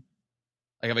time.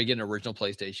 Like if I get an original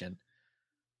PlayStation,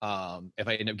 if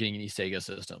I end up getting any Sega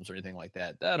systems or anything like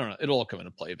that, I don't know. It'll all come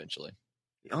into play eventually.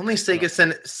 The only Sega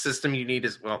system you need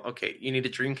is, you need a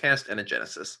Dreamcast and a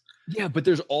Genesis. Yeah, but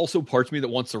there's also parts of me that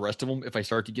wants the rest of them if I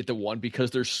start to get the one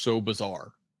because they're so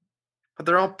bizarre. But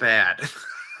they're all bad.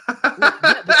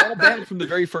 Yeah, they're all bad from the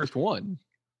very first one.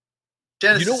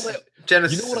 Genesis.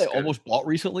 You know what I almost bought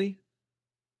recently?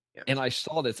 Yeah. And I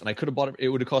saw this, and I could have bought it. It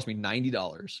would have cost me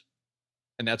 $90.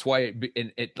 And that's why,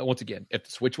 once again, if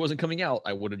the Switch wasn't coming out,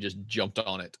 I would have just jumped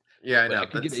on it. Yeah, I know. I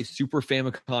could get a Super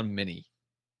Famicom Mini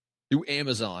through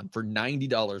Amazon for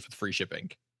 $90 with free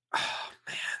shipping. Oh,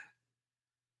 man.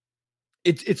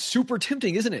 It's super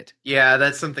tempting, isn't it? Yeah,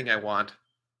 that's something I want.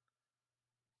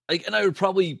 Like, and I would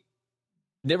probably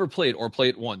never play it or play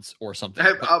it once or something.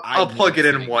 I'll plug it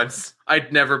in once.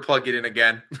 I'd never plug it in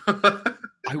again.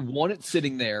 I want it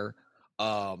sitting there.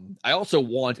 I also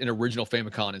want an original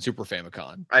Famicom and Super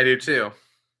Famicom. I do too.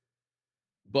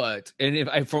 But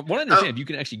from what I understand, if you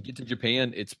can actually get to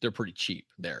Japan, they're pretty cheap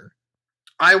there.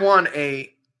 I want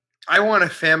a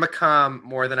Famicom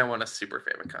more than I want a Super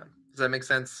Famicom. Does that make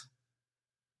sense?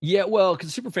 Yeah, well,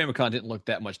 because Super Famicom didn't look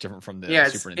that much different from the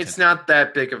Super Nintendo. It's not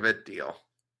that big of a deal.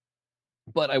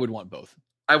 But I would want both.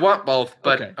 I want both,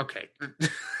 but okay.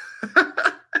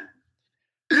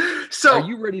 So are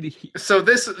you ready to? So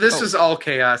this is all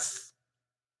chaos.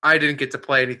 I didn't get to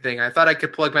play anything. I thought I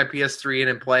could plug my PS3 in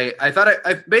and play. I thought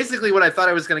basically what I thought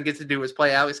I was going to get to do was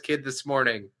play Alex Kidd this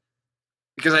morning,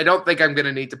 because I don't think I'm going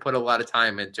to need to put a lot of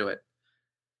time into it.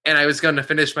 And I was going to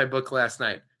finish my book last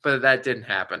night, but that didn't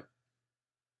happen.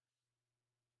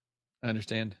 I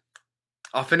understand.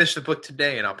 I'll finish the book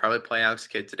today, and I'll probably play Alex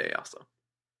Kidd today also.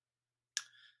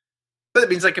 But it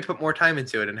means I can put more time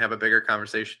into it and have a bigger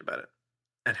conversation about it.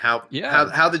 And how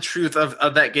the truth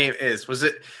of that game is. Was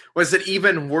it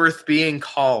even worth being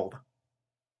called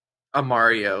a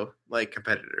Mario like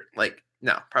competitor? Like,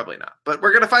 no, probably not. But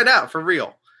we're gonna find out for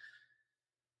real.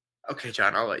 Okay,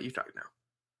 John, I'll let you talk now.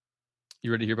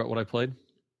 You ready to hear about what I played?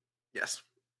 Yes.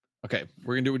 Okay,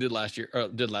 we're gonna do what we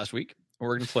did last week.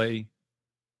 We're gonna play.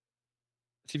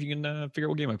 See if you can figure out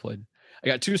what game I played. I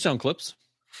got 2 sound clips.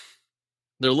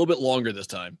 They're a little bit longer this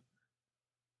time.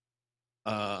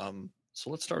 So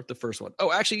let's start with the first one.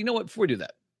 Oh, actually, you know what? Before we do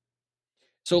that.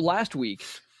 So last week,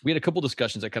 we had a couple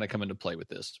discussions that kind of come into play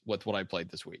with what I played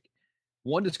this week.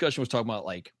 One discussion was talking about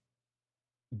like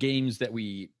games that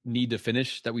we need to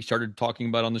finish that we started talking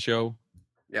about on the show.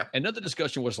 Yeah. Another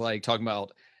discussion was like talking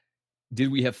about,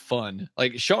 did we have fun?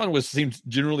 Like Sean seemed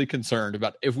generally concerned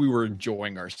about if we were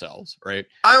enjoying ourselves, right?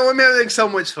 I'm having so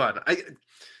much fun.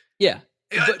 Yeah.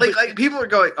 Like people are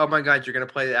going, oh my god, you're gonna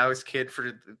play the Alex Kidd for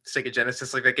the sake of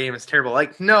Genesis? Like that game is terrible.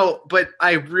 Like, no, but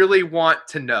I really want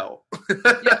to know.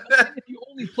 Yeah, if you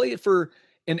only play it for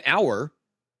an hour,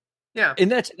 yeah,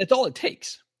 and that's all it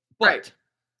takes. But right.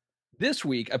 This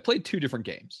week I played 2 different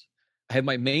games. I had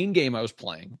my main game I was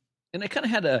playing, and I kind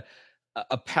of had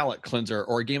a palate cleanser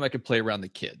or a game I could play around the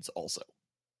kids also.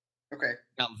 Okay.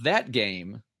 Now that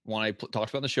game, one I talked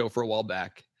about on the show for a while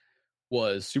back,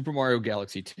 was Super Mario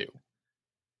Galaxy 2.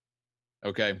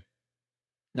 Okay.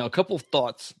 Now, a couple of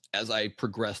thoughts as I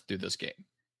progressed through this game.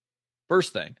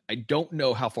 First thing, I don't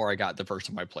know how far I got the first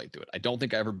time I played through it. I don't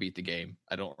think I ever beat the game.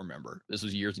 I don't remember. This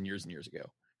was years and years and years ago.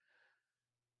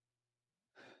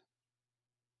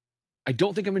 I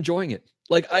don't think I'm enjoying it.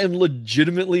 Like, I am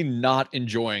legitimately not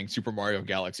enjoying Super Mario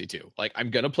Galaxy 2. Like, I'm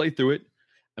going to play through it.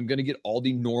 I'm going to get all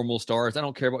the normal stars. I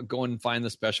don't care about going and find the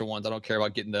special ones. I don't care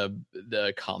about getting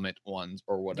the comet ones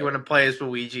or whatever. You want to play as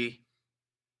Luigi?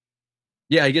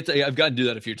 Yeah, I've gotten to do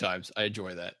that a few times. I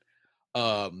enjoy that.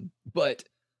 But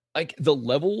like the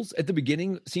levels at the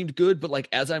beginning seemed good, but like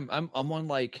as I'm on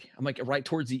like right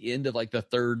towards the end of like the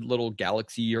 3rd little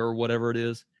galaxy or whatever it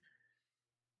is.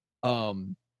 I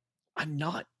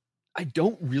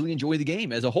don't really enjoy the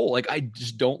game as a whole. Like I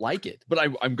just don't like it. But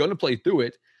I'm going to play through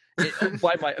it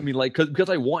because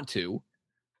I want to,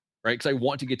 right? Because I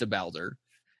want to get to Bowser.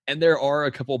 And there are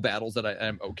a couple battles that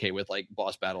I'm okay with, like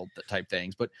boss battle type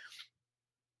things, but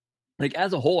like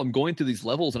as a whole, I'm going through these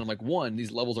levels and I'm like, one,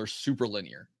 these levels are super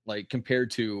linear, like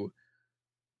compared to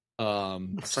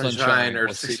Sunshine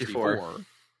or 64.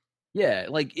 Yeah,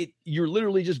 like you're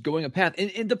literally just going a path.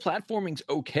 And the platforming's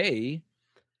okay,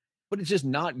 but it's just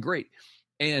not great.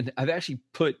 And I've actually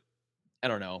put, I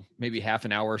don't know, maybe half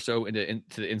an hour or so into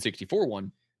the N64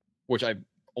 one, which I've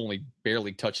only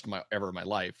barely touched ever in my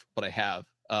life, but I have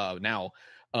now.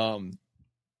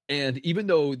 And even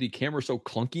though the camera's so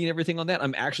clunky and everything on that,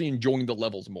 I'm actually enjoying the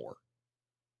levels more.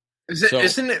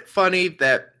 Isn't it funny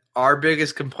that our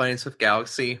biggest complaints with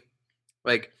Galaxy,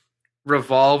 like,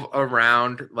 revolve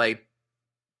around like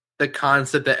the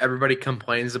concept that everybody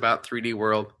complains about 3D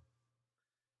World?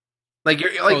 Like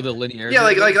you're like, the linearity. Yeah,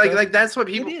 like that's what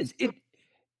people. It is.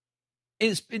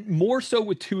 It's more so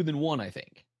with 2 than 1, I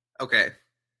think. Okay.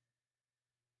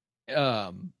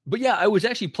 But yeah, I was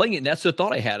actually playing it, and that's the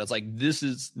thought I had. I was like, this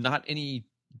is not any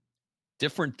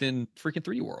different than freaking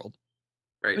 3D World.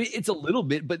 Right. I mean, it's a little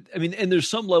bit, but I mean, and there's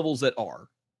some levels that are.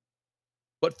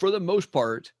 But for the most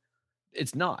part,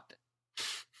 it's not.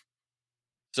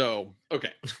 So,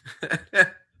 okay.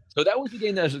 So that was the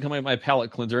game that was coming my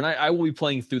palate cleanser, and I will be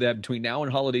playing through that between now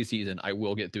and holiday season. I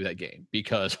will get through that game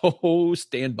because,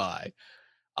 stand by.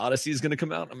 Odyssey is going to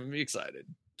come out. I'm going to be excited.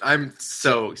 I'm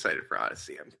so excited for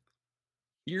Odyssey.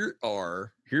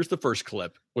 Here's the first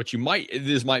clip, which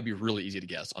this might be really easy to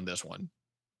guess on this one,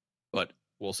 but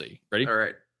we'll see. Ready? All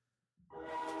right.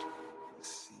 The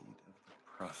seed of the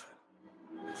prophet.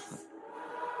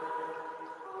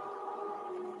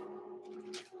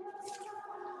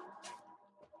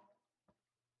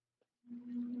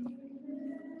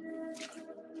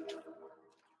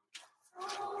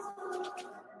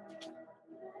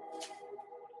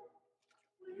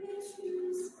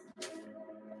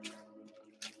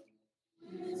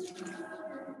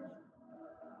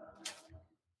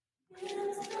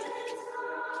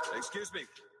 Excuse me,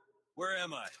 where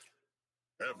am I?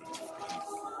 Heaven,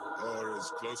 or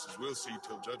as close as we'll see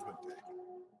till Judgment Day.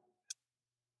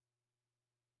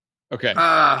 Okay.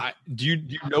 Do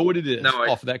you know what it is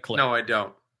off of that clip? No, I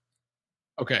don't.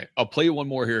 Okay, I'll play you one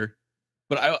more here.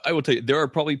 But I will tell you, there are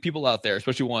probably people out there,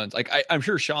 especially ones like I'm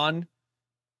sure Sean,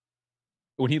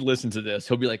 when he listens to this,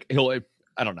 he'll be like,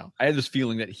 I don't know. I had this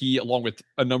feeling that he, along with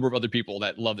a number of other people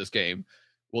that love this game,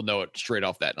 will know it straight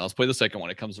off that. And let's play the second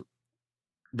one. It comes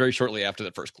very shortly after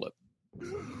the first clip.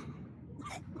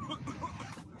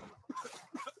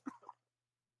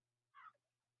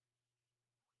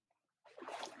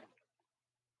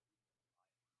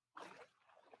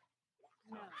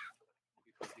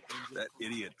 That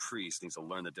idiot priest needs to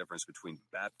learn the difference between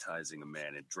baptizing a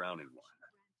man and drowning one.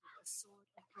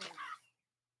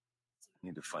 I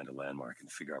need to find a landmark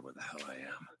and figure out where the hell I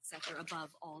am. Scepter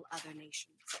above all other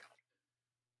nations.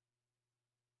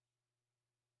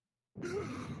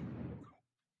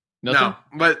 Nothing? No,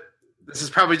 but this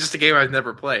is probably just a game I've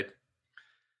never played.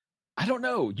 I don't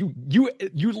know.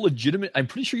 You legitimate. I'm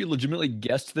pretty sure you legitimately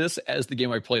guessed this as the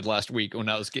game I played last week when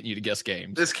I was getting you to guess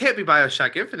games. This can't be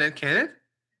BioShock Infinite, can it?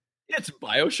 It's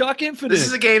BioShock Infinite. This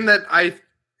is a game that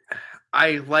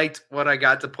I liked what I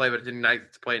got to play, but didn't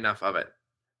like to play enough of it.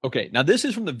 Okay, now this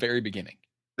is from the very beginning.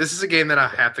 This is a game that I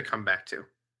have to come back to.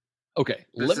 Okay,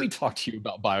 let me talk to you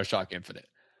about BioShock Infinite.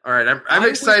 All right, I'm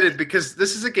excited because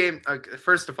this is a game.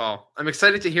 First of all, I'm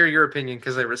excited to hear your opinion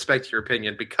because I respect your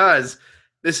opinion, because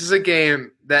this is a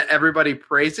game that everybody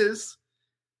praises,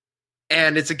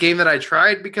 and it's a game that I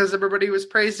tried because everybody was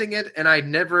praising it, and I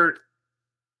didn't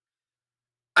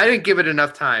give it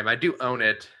enough time. I do own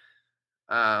it.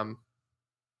 I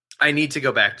need to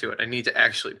go back to it. I need to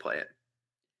actually play it.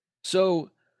 So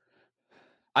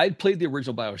I played the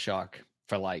original BioShock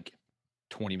for like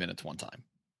 20 minutes one time.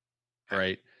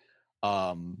 Right.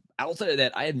 Outside of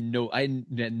that, I had no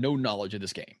knowledge of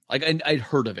this game. Like I'd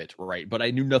heard of it, right? But I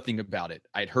knew nothing about it.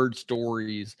 I'd heard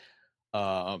stories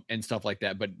and stuff like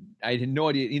that, but I had no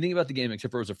idea anything about the game except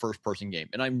for it was a first-person game,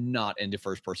 and I'm not into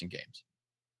first-person games.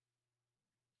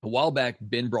 A while back,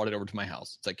 Ben brought it over to my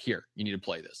house. It's like, here, you need to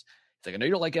play this. It's like, I know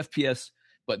you don't like FPS,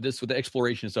 but this with the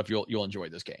exploration and stuff, you'll enjoy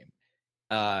this game.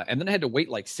 And then I had to wait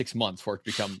like 6 months for it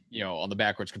to become, on the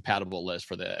backwards compatible list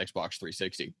for the Xbox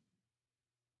 360.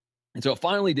 And so it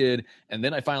finally did, and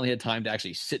then I finally had time to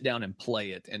actually sit down and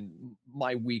play it. And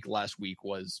my week last week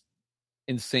was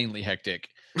insanely hectic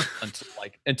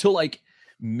until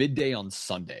midday on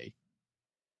Sunday.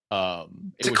 To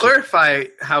clarify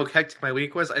how hectic my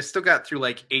week was, I still got through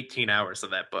like 18 hours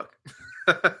of that book.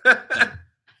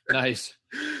 Nice.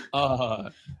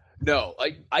 No,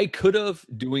 I could have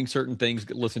doing certain things,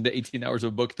 listened to 18 hours of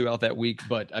a book throughout that week,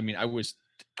 but I mean, I was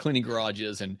cleaning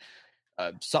garages and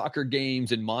soccer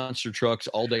games and monster trucks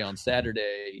all day on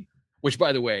Saturday, which,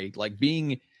 by the way, like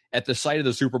being at the site of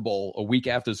the Super Bowl a week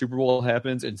after the Super Bowl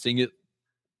happens and seeing it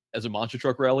as a monster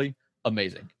truck rally,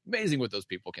 amazing what those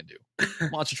people can do.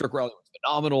 Monster truck rally was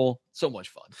phenomenal, so much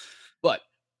fun. But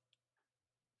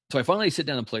so I finally sit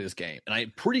down and play this game, and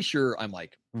I'm pretty sure I'm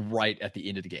like right at the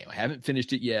end of the game. I haven't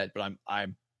finished it yet, but I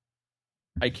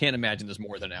can't imagine there's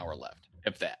more than an hour left,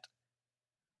 if that.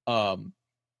 But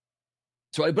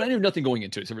I knew nothing going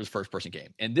into it, so it was a first-person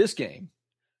game. And this game,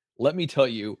 let me tell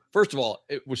you, first of all,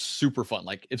 it was super fun.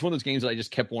 Like, it's one of those games that I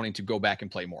just kept wanting to go back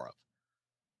and play more of,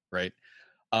 right?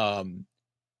 And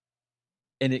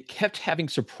it kept having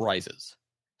surprises.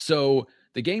 So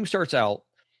the game starts out,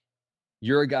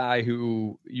 you're a guy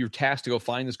who you're tasked to go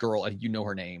find this girl. I think you know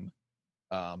her name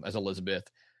as Elizabeth,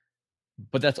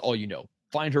 but that's all you know.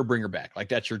 Find her, bring her back. Like,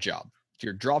 that's your job. So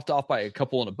you're dropped off by a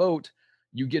couple on a boat.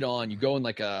 You get on, you go in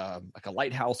like a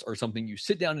lighthouse or something. You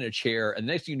sit down in a chair, and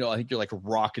the next thing you know, I think you're like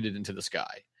rocketed into the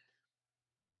sky.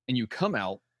 And you come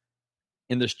out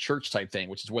in this church type thing,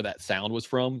 which is where that sound was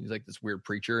from. He's like this weird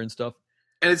preacher and stuff.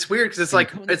 And it's weird because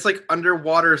it's like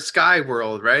underwater sky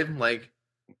world, right? Like,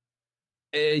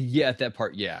 yeah, that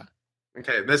part, yeah.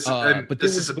 Okay, this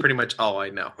is pretty much all I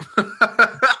know.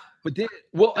 But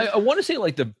I want to say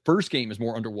like the first game is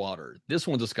more underwater. This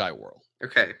one's a sky world.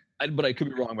 Okay. But I could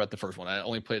be wrong about the first one. I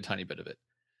only played a tiny bit of it.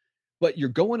 But you're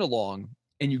going along,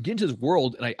 and you get into this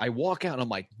world, and I walk out, and I'm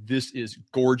like, this is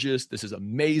gorgeous. This is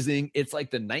amazing. It's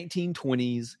like the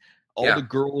 1920s. All the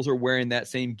girls are wearing that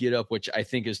same getup, which I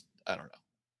think is, I don't know.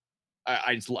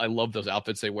 I love those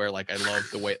outfits they wear. Like, I love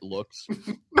the way it looks.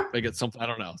 Like, it's something, I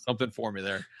don't know, something for me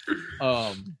there.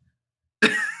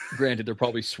 Granted, they're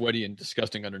probably sweaty and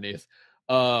disgusting underneath.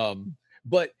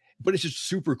 But it's just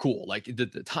super cool. Like the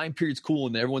time period's cool,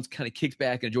 and everyone's kind of kicked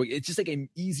back and enjoying it. It's just like an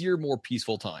easier, more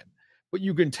peaceful time. But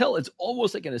you can tell it's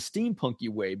almost like in a steampunky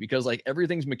way because like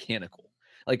everything's mechanical.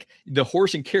 Like the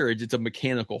horse and carriage, it's a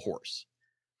mechanical horse.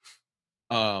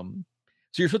 So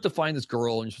you're supposed to find this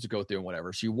girl and you're supposed to go through and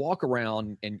whatever. So you walk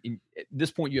around, and at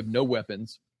this point you have no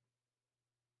weapons.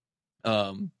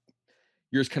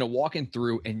 You're just kind of walking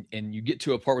through, and you get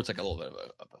to a part where it's like a little bit of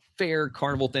a fair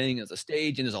carnival thing. There's a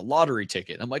stage, and there's a lottery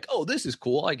ticket. I'm like, oh, this is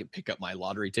cool. I can pick up my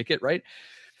lottery ticket, right?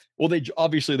 Well, they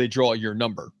draw your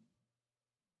number.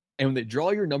 And when they draw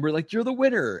your number, like, you're the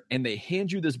winner, and they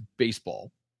hand you this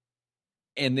baseball.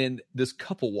 And then this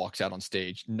couple walks out on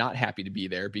stage, not happy to be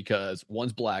there because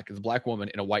one's black, is a black woman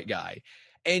and a white guy.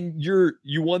 And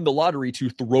you won the lottery to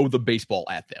throw the baseball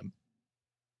at them.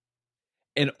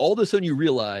 And all of a sudden you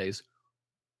realize,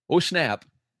 oh snap,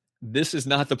 this is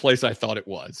not the place I thought it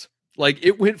was. Like,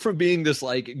 it went from being this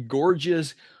like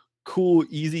gorgeous, cool,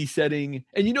 easy setting.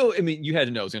 And you had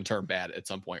to know it was going to turn bad at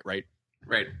some point, right?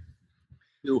 Right.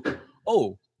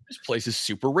 Oh, this place is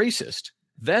super racist.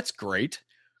 That's great.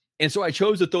 And so I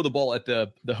chose to throw the ball at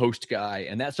the host guy,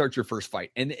 and that starts your first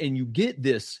fight. And you get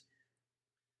this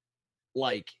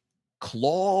like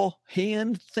claw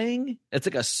hand thing. It's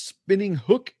like a spinning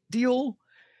hook deal,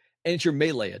 and it's your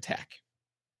melee attack.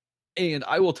 And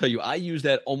I will tell you, I use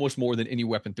that almost more than any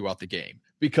weapon throughout the game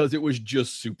because it was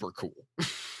just super cool.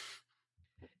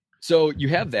 So you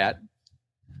have that.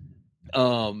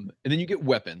 And then you get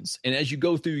weapons, and as you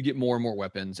go through, you get more and more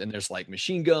weapons. And there's like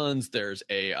machine guns, there's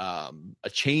a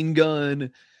chain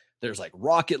gun, there's like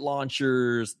rocket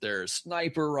launchers, there's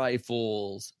sniper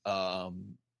rifles, and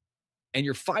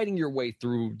you're fighting your way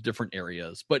through different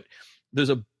areas. But there's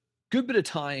a good bit of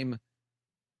time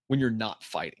when you're not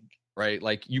fighting, right?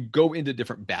 Like, you go into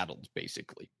different battles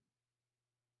basically.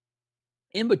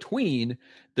 In between,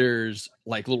 there's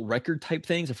like little record type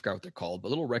things. I forgot what they're called, but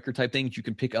little record type things you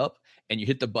can pick up, and you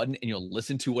hit the button and you'll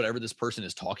listen to whatever this person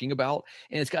is talking about.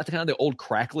 And it's got the kind of the old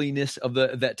crackliness of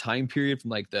that time period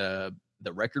from like the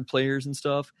record players and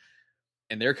stuff.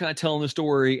 And they're kind of telling the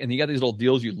story, and you got these little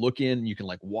deals you look in and you can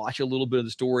like watch a little bit of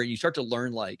the story, and you start to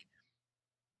learn like,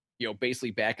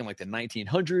 basically back in like the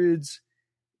 1900s,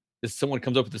 someone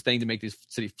comes up with this thing to make this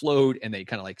city float, and they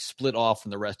kind of like split off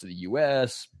from the rest of the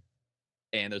US.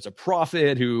 And there's a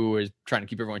prophet who is trying to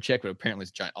keep everyone in check, but apparently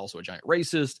is also a giant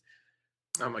racist.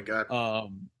 Oh my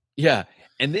God. Yeah.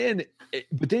 And then,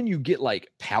 but then you get like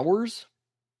powers,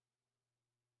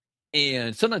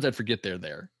 and sometimes I'd forget they're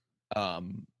there.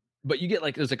 But you get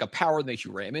like, there's like a power that makes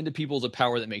you ram into people. There's a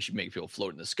power that makes you make people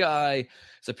float in the sky.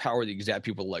 It's a power that zap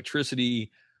people with electricity.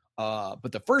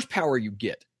 But the first power you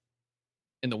get,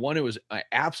 and the one who was my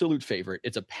absolute favorite,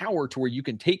 it's a power to where you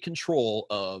can take control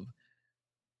of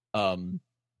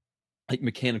like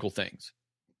mechanical things.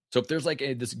 So if there's like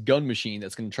this gun machine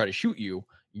that's going to try to shoot you,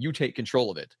 you take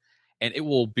control of it, and it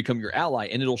will become your ally,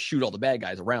 and it'll shoot all the bad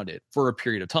guys around it for a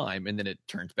period of time, and then it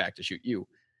turns back to shoot you.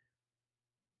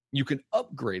 You can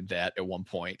upgrade that at one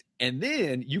point, and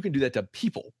then you can do that to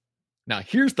people. Now,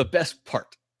 here's the best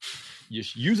part. You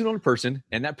just use it on a person,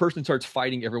 and that person starts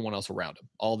fighting everyone else around him,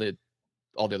 all the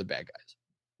other bad guys.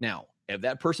 Now, if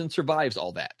that person survives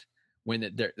all that, when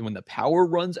the power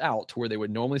runs out to where they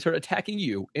would normally start attacking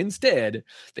you, instead,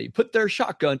 they put their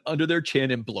shotgun under their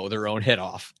chin and blow their own head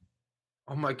off.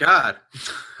 Oh my God.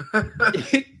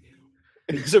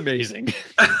 It's amazing.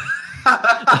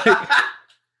 I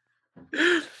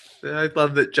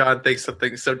love that John thinks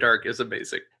something so dark is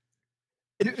amazing.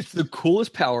 It's the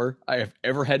coolest power I have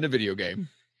ever had in a video game.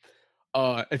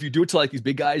 If you do it to like these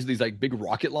big guys, these like big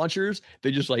rocket launchers,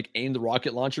 they just like aim the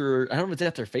rocket launcher. I don't know if it's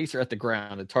at their face or at the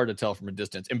ground. It's hard to tell from a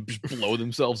distance, and just blow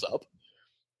themselves up.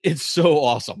 It's so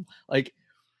awesome. Like,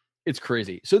 it's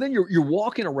crazy. So then you're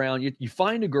walking around, you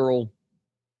find a girl,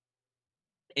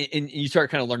 and you start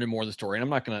kind of learning more of the story. And I'm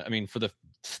not going to, for the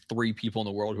 3 people in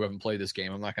the world who haven't played this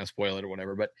game, I'm not going to spoil it or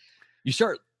whatever, but you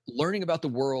start learning about the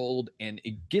world, and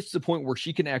it gets to the point where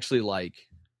she can actually like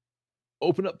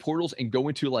open up portals and go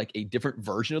into like a different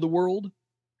version of the world.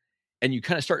 And you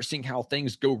kind of start seeing how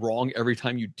things go wrong every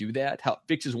time you do that, how it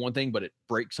fixes one thing, but it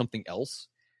breaks something else.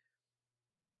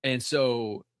 And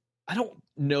so I don't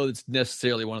know it's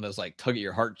necessarily one of those like tug at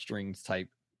your heartstrings type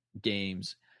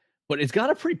games, but it's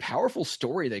got a pretty powerful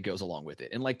story that goes along with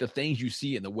it. And like the things you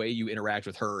see and the way you interact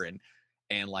with her, and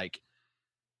like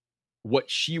what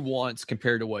she wants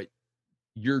compared to what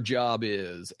your job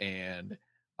is, and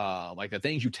like the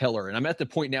things you tell her. And I'm at the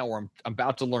point now where I'm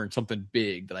about to learn something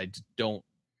big that I just don't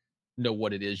know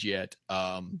what it is yet,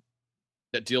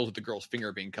 that deals with the girl's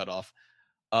finger being cut off.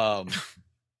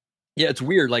 Yeah, it's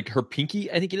weird. Like her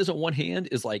pinky, I think it is on one hand,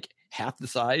 is like half the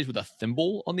size with a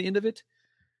thimble on the end of it.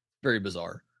 Very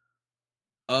bizarre.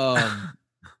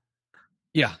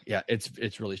 Yeah,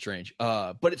 it's really strange.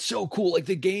 But it's so cool. Like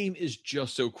the game is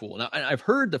just so cool. Now, I've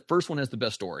heard the first one has the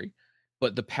best story,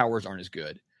 but the powers aren't as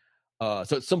good.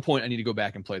 So at some point I need to go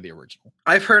back and play the original.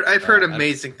 I've heard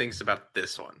amazing things about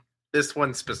this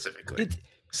one specifically.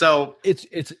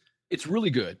 It's really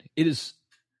good. It's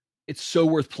so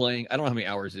worth playing. I don't know how many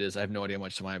hours it is. I have no idea how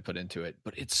much time I put into it,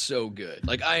 but it's so good.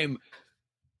 Like I am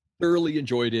thoroughly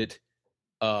enjoyed it.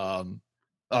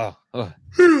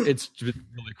 It's just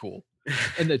really cool.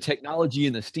 And the technology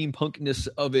and the steampunkness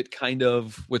of it, kind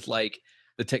of with like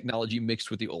the technology mixed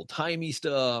with the old timey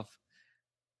stuff.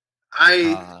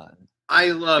 I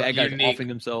love bad guys offing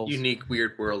themselves. unique,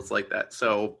 weird worlds like that.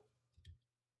 So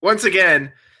once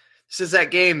again, this is that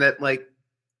game that like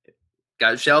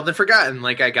got shelved and forgotten.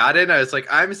 Like I got it, I was like,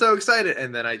 I'm so excited,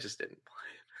 and then I just didn't play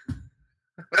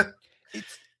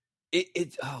it.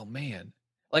 It's oh man,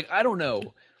 like I don't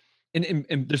know. And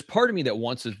there's part of me that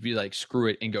wants to be like, screw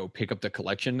it and go pick up the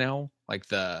collection now. Like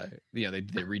they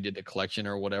redid the collection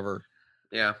or whatever.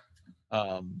 Yeah.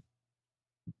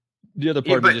 The other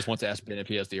part of me just wants to ask Ben if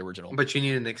he has the original. But you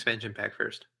need an expansion pack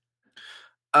first.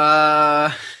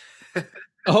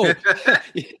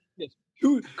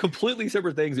 Two completely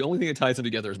separate things. The only thing that ties them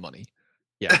together is money.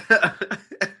 Yeah.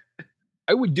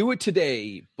 I would do it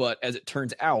today, but as it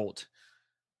turns out,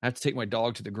 I have to take my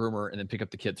dog to the groomer and then pick up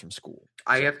the kids from school.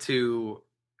 I have to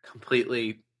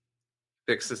completely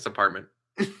fix this apartment.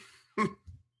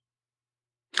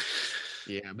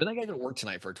 Yeah, but I got to work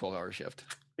tonight for a 12-hour shift.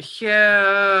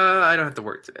 Yeah, I don't have to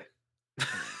work today.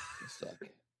 Suck.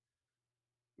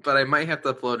 But I might have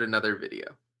to upload another video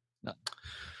No.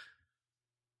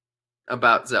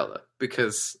 about Zelda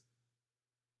because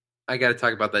I got to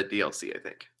talk about that DLC, I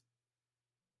think.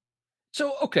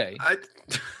 So, okay.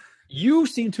 You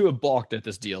seem to have balked at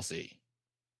this DLC.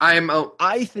 I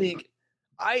think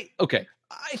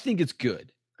it's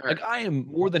good. Right. Like I am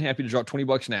more than happy to drop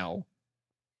 $20 now.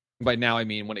 By now I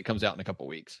mean when it comes out in a couple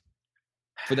weeks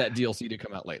for that DLC to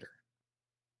come out later.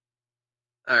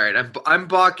 All right, I'm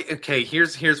balking. Okay,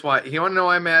 here's why. You want to know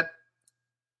why I'm mad?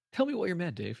 Tell me why you're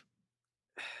mad, Dave.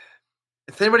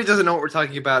 If anybody doesn't know what we're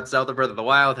talking about, Zelda Breath of the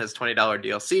Wild has $20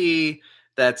 DLC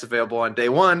that's available on day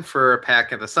one for a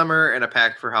pack in the summer and a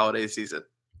pack for holiday season.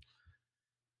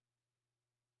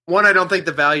 One, I don't think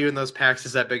the value in those packs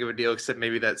is that big of a deal, except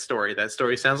maybe that story. That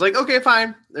story sounds like, okay,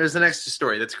 fine. There's an extra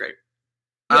story. That's great.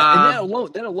 Yeah,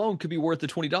 and that alone could be worth the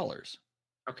 $20.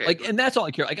 Okay. Like, and that's all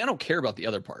I care. Like, I don't care about the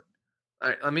other part. All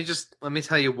right, let me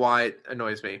tell you why it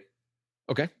annoys me.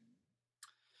 Okay.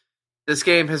 This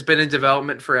game has been in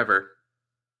development forever.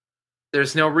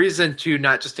 There's no reason to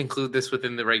not just include this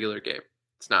within the regular game.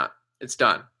 It's not. It's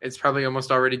done. It's probably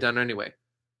almost already done anyway.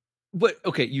 But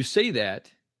okay, you say that.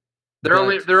 They're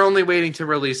only waiting to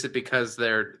release it because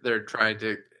they're trying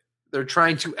to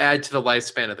add to the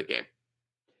lifespan of the game.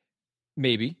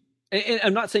 Maybe. And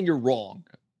I'm not saying you're wrong,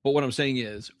 but what I'm saying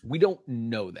is we don't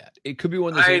know that. It could be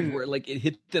one of those things where like it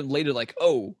hit them later like,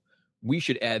 "Oh, we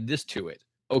should add this to it."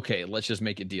 Okay, let's just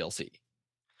make it DLC.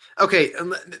 Okay,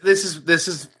 this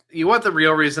is you want the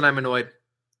real reason I'm annoyed?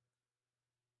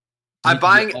 I'm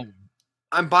buying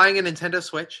a Nintendo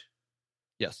Switch.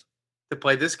 Yes. To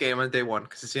play this game on day one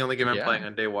because it's the only game I'm playing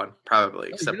on day one, probably.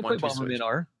 Except one, Bomberman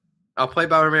are. I'll play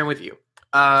Bomberman with you.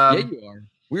 Yeah, you are.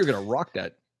 We're gonna rock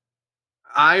that.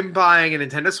 I'm buying a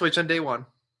Nintendo Switch on day one.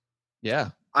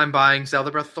 Yeah. I'm buying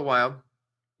Zelda Breath of the Wild.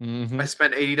 Mm-hmm. I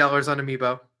spent $80 on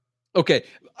Amiibo. Okay,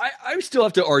 I still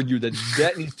have to argue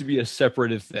that needs to be a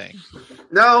separative thing.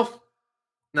 No,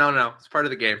 it's part of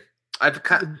the game.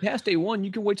 Past day one,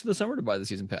 you can wait till the summer to buy the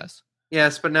season pass.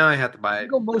 Yes, but now I have to buy it.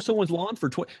 Go mow someone's lawn for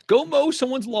Go mow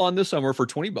someone's lawn this summer for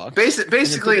 $20.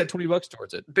 Basically, that $20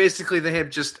 towards it. Basically, they have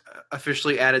just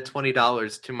officially added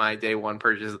 $20 to my day one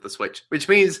purchase of the Switch, which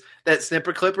means that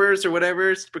Snipper Clippers or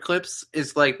whatever Snipper Clips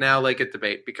is like now like a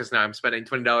debate because now I'm spending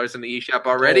 $20 in the eShop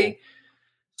already.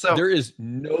 So there is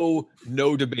no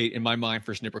debate in my mind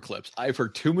for Snipper Clips. I've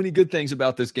heard too many good things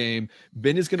about this game.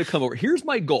 Ben is going to come over. Here's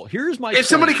my goal. Here's my if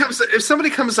somebody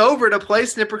comes over to play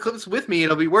Snipper Clips with me,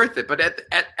 it'll be worth it. But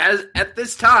at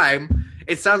this time,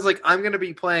 it sounds like I'm going to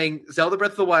be playing Zelda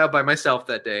Breath of the Wild by myself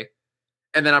that day,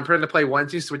 and then I'm trying to play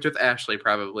 1-2 Switch with Ashley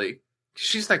probably.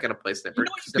 She's not going to play Snipper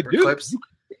Clips. You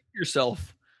could give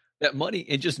yourself that money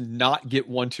and just not get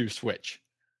 1-2 Switch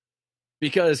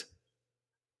because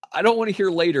I don't want to hear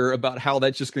later about how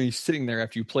that's just going to be sitting there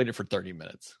after you played it for 30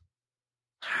 minutes.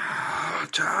 Oh,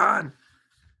 John.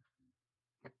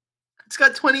 It's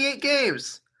got 28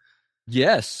 games.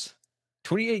 Yes.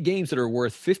 28 games that are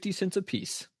worth 50 cents a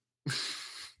piece.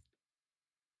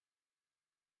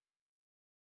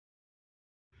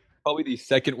 Probably the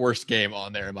second worst game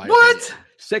on there in my opinion.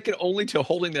 Second only to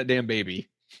holding that damn baby.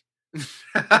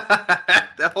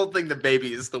 That holding the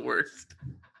baby is the worst.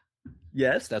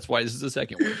 Yes, that's why this is the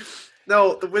second one.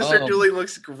 No, the Wizard Dueling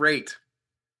looks great.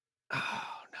 Oh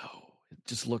no, it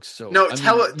just looks so. No,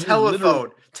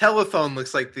 Telephone. Telephone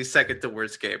looks like the second to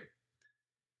worst game.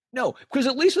 No, because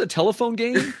at least with a telephone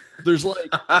game, there's like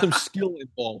some skill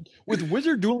involved. With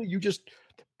Wizard Dueling, you just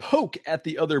poke at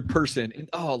the other person, and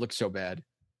it looks so bad.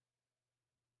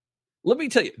 Let me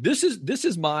tell you, this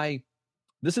is my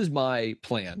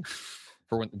plan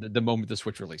for when the moment the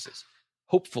Switch releases.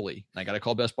 Hopefully, I got to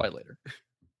call Best Buy later.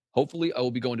 Hopefully, I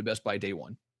will be going to Best Buy day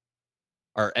one,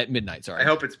 or at midnight. Sorry, I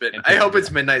hope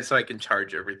it's midnight so I can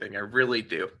charge everything. I really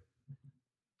do.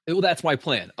 Well, that's my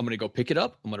plan. I'm going to go pick it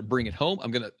up. I'm going to bring it home.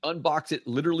 I'm going to unbox it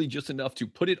literally just enough to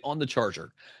put it on the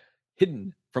charger,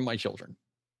 hidden from my children.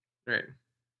 Right.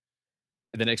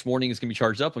 And the next morning, it's going to be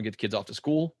charged up and get the kids off to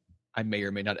school. I may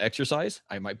or may not exercise.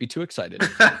 I might be too excited.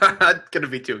 I'm going to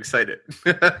be too excited.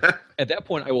 At that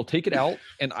point, I will take it out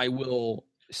and I will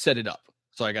set it up.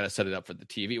 So I got to set it up for the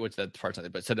TV, which that part's not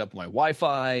it, but set it up with my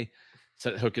Wi-Fi,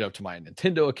 hook it up to my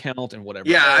Nintendo account and whatever.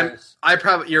 Yeah,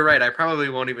 you're right. I probably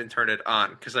won't even turn it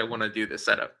on because I want to do the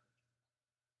setup.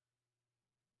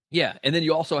 Yeah, and then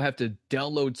you also have to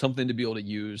download something to be able to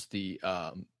use the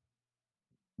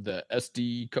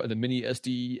SD card, the mini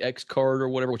SDX card or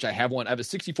whatever, which I have one. I have a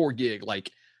 64 gig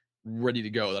like ready to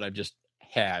go that I've just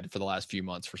had for the last few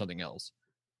months for something else.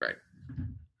 Right.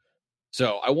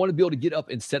 So I want to be able to get up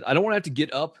and set. I don't want to have to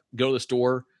get up, go to the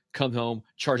store, come home,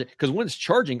 charge it. Because when it's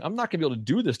charging, I'm not going to be able to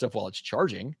do this stuff while it's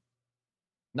charging.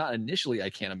 Not initially, I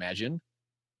can't imagine.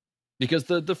 Because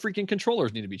the freaking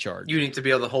controllers need to be charged. You need to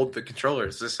be able to hold the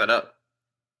controllers to set up.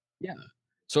 Yeah.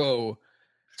 So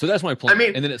that's my plan. I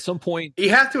mean, and then at some point, you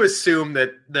have to assume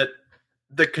that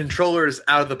the controllers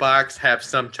out of the box have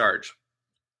some charge.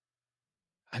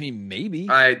 I mean, maybe.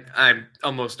 I'm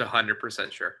almost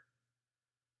 100% sure.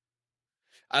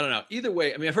 I don't know. Either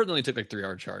way, I mean, I've heard they only took like 3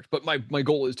 hour charge, but my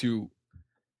goal is to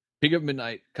pick up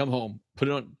midnight, come home, put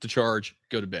it on to charge,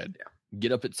 go to bed. Yeah.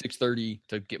 Get up at 6:30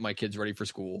 to get my kids ready for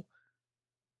school,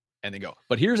 and then go.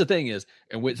 But here's the thing is,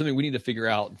 and something we need to figure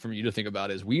out for you to think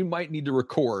about is we might need to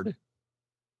record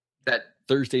that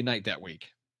Thursday night that week.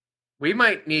 We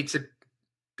might need to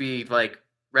be like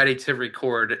ready to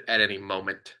record at any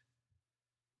moment.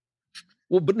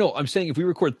 Well, but no, I'm saying if we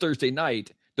record Thursday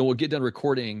night, then we'll get done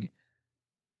recording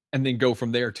and then go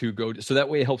from there to go. So that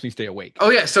way it helps me stay awake. Oh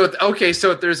yeah. So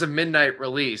if there's a midnight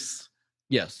release,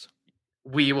 yes,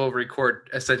 we will record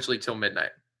essentially till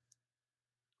midnight.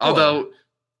 Although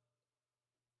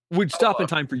we'd stop in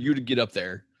time for you to get up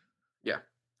there. Yeah.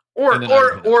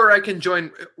 Or I can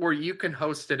join, or you can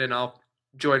host it and I'll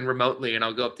join remotely and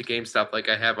I'll go up to GameStop like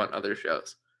I have on other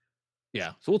shows.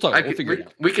 Yeah. So we'll talk. We'll figure it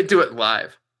out. We could do it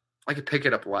live. I could pick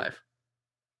it up live.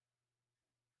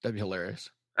 That'd be hilarious.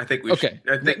 I think we should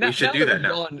do that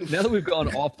now. Now that we've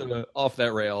gone off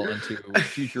that rail into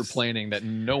future planning that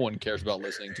no one cares about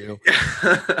listening to.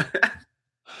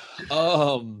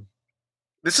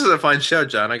 This is a fun show,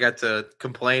 John. I got to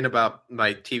complain about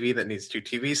my TV that needs 2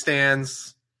 TV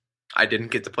stands. I didn't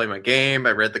get to play my game.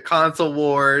 I read the console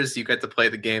wars. You got to play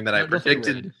the game that I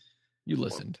predicted. You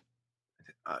listened.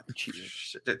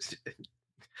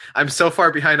 I'm so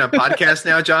far behind on podcasts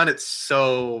now, John. It's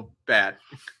so bad.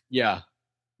 Yeah.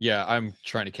 I'm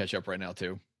trying to catch up right now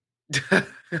too.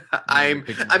 I'm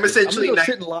essentially. I'm gonna go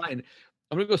sit in line.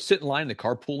 I'm gonna go sit in line in the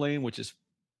carpool lane, which is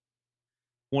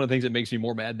one of the things that makes me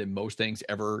more mad than most things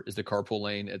ever is the carpool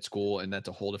lane at school, and that's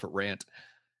a whole different rant.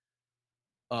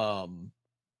 I'm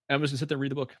just gonna sit there and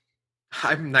read the book.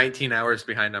 I'm 19 hours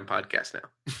behind on podcasts now.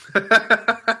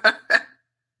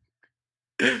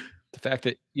 The fact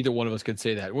that either one of us could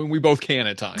say that when we both can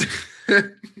at times.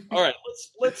 All right,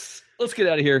 let's get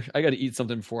out of here. I got to eat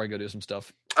something before I go do some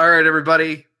stuff. All right,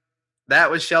 everybody. That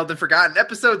was Sheldon Forgotten,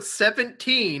 episode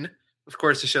 17. Of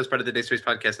course, the show's part of the Dayspace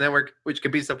Podcast Network, which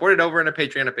can be supported over on a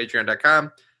Patreon at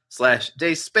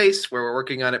patreon.com/Dayspace, where we're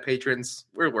working on it, patrons.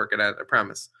 We're working on it, I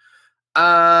promise.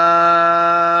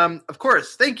 Of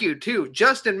course, thank you to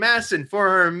Justin Masson for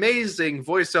our amazing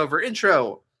voiceover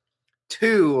intro,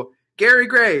 to Gary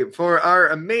Gray for our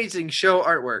amazing show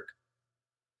artwork,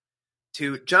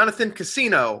 to Jonathan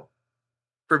Casino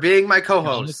for being my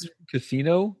co-host.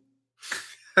 Casino?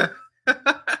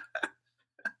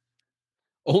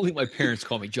 Only my parents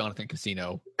call me Jonathan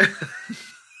Casino.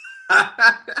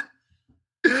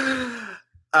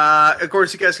 Of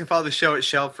course, you guys can follow the show at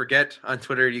Shell Forget on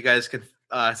Twitter. You guys can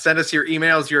send us your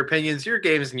emails, your opinions, your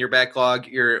games, and your backlog,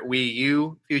 your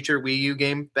future Wii U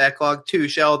game backlog to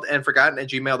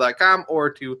shelledandforgotten@gmail.com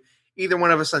or to either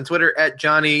one of us on Twitter at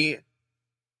Johnny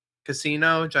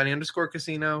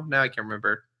 _Casino. Now I can't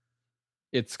remember.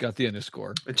 It's got the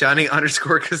underscore. Johnny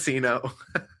 _Casino.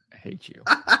 I hate you.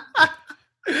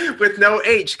 With no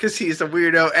H, because he's a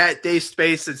weirdo at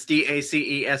Dayspace. It's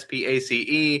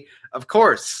DACESPACE. Of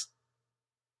course.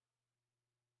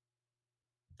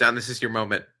 Don, this is your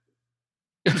moment.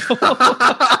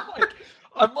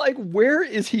 I'm like, where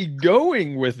is he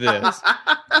going with this?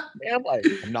 Man,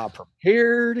 I'm not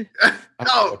prepared.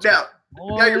 No.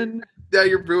 Now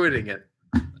you're ruining it.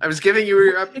 I was giving you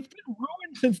your. It's been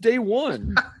ruined since day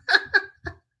one.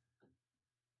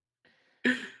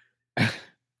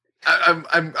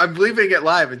 I'm leaving it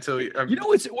live until you know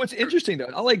what's interesting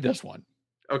though. I like this one.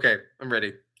 Okay, I'm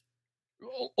ready.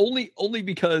 Only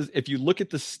because if you look at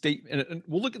the statement, and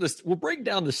we'll look at this. We'll break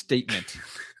down the statement,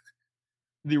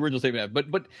 the original statement.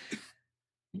 But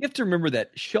you have to remember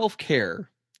that shelf care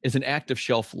is an act of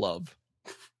shelf love.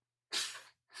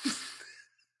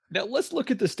 Now let's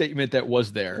look at the statement that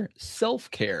was there.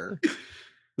 Self-care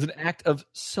is an act of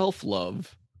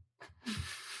self-love.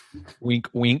 Wink,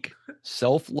 wink.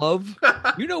 Self-love.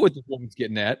 You know what this woman's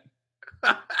getting at.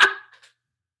 I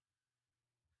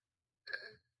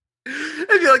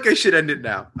feel like I should end it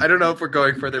now. I don't know if we're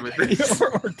going further with this.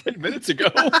 or 10 minutes ago.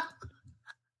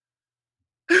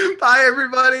 Bye,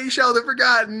 everybody. Sheldon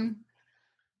Forgotten.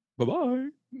 Bye-bye.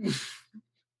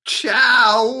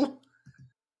 Ciao.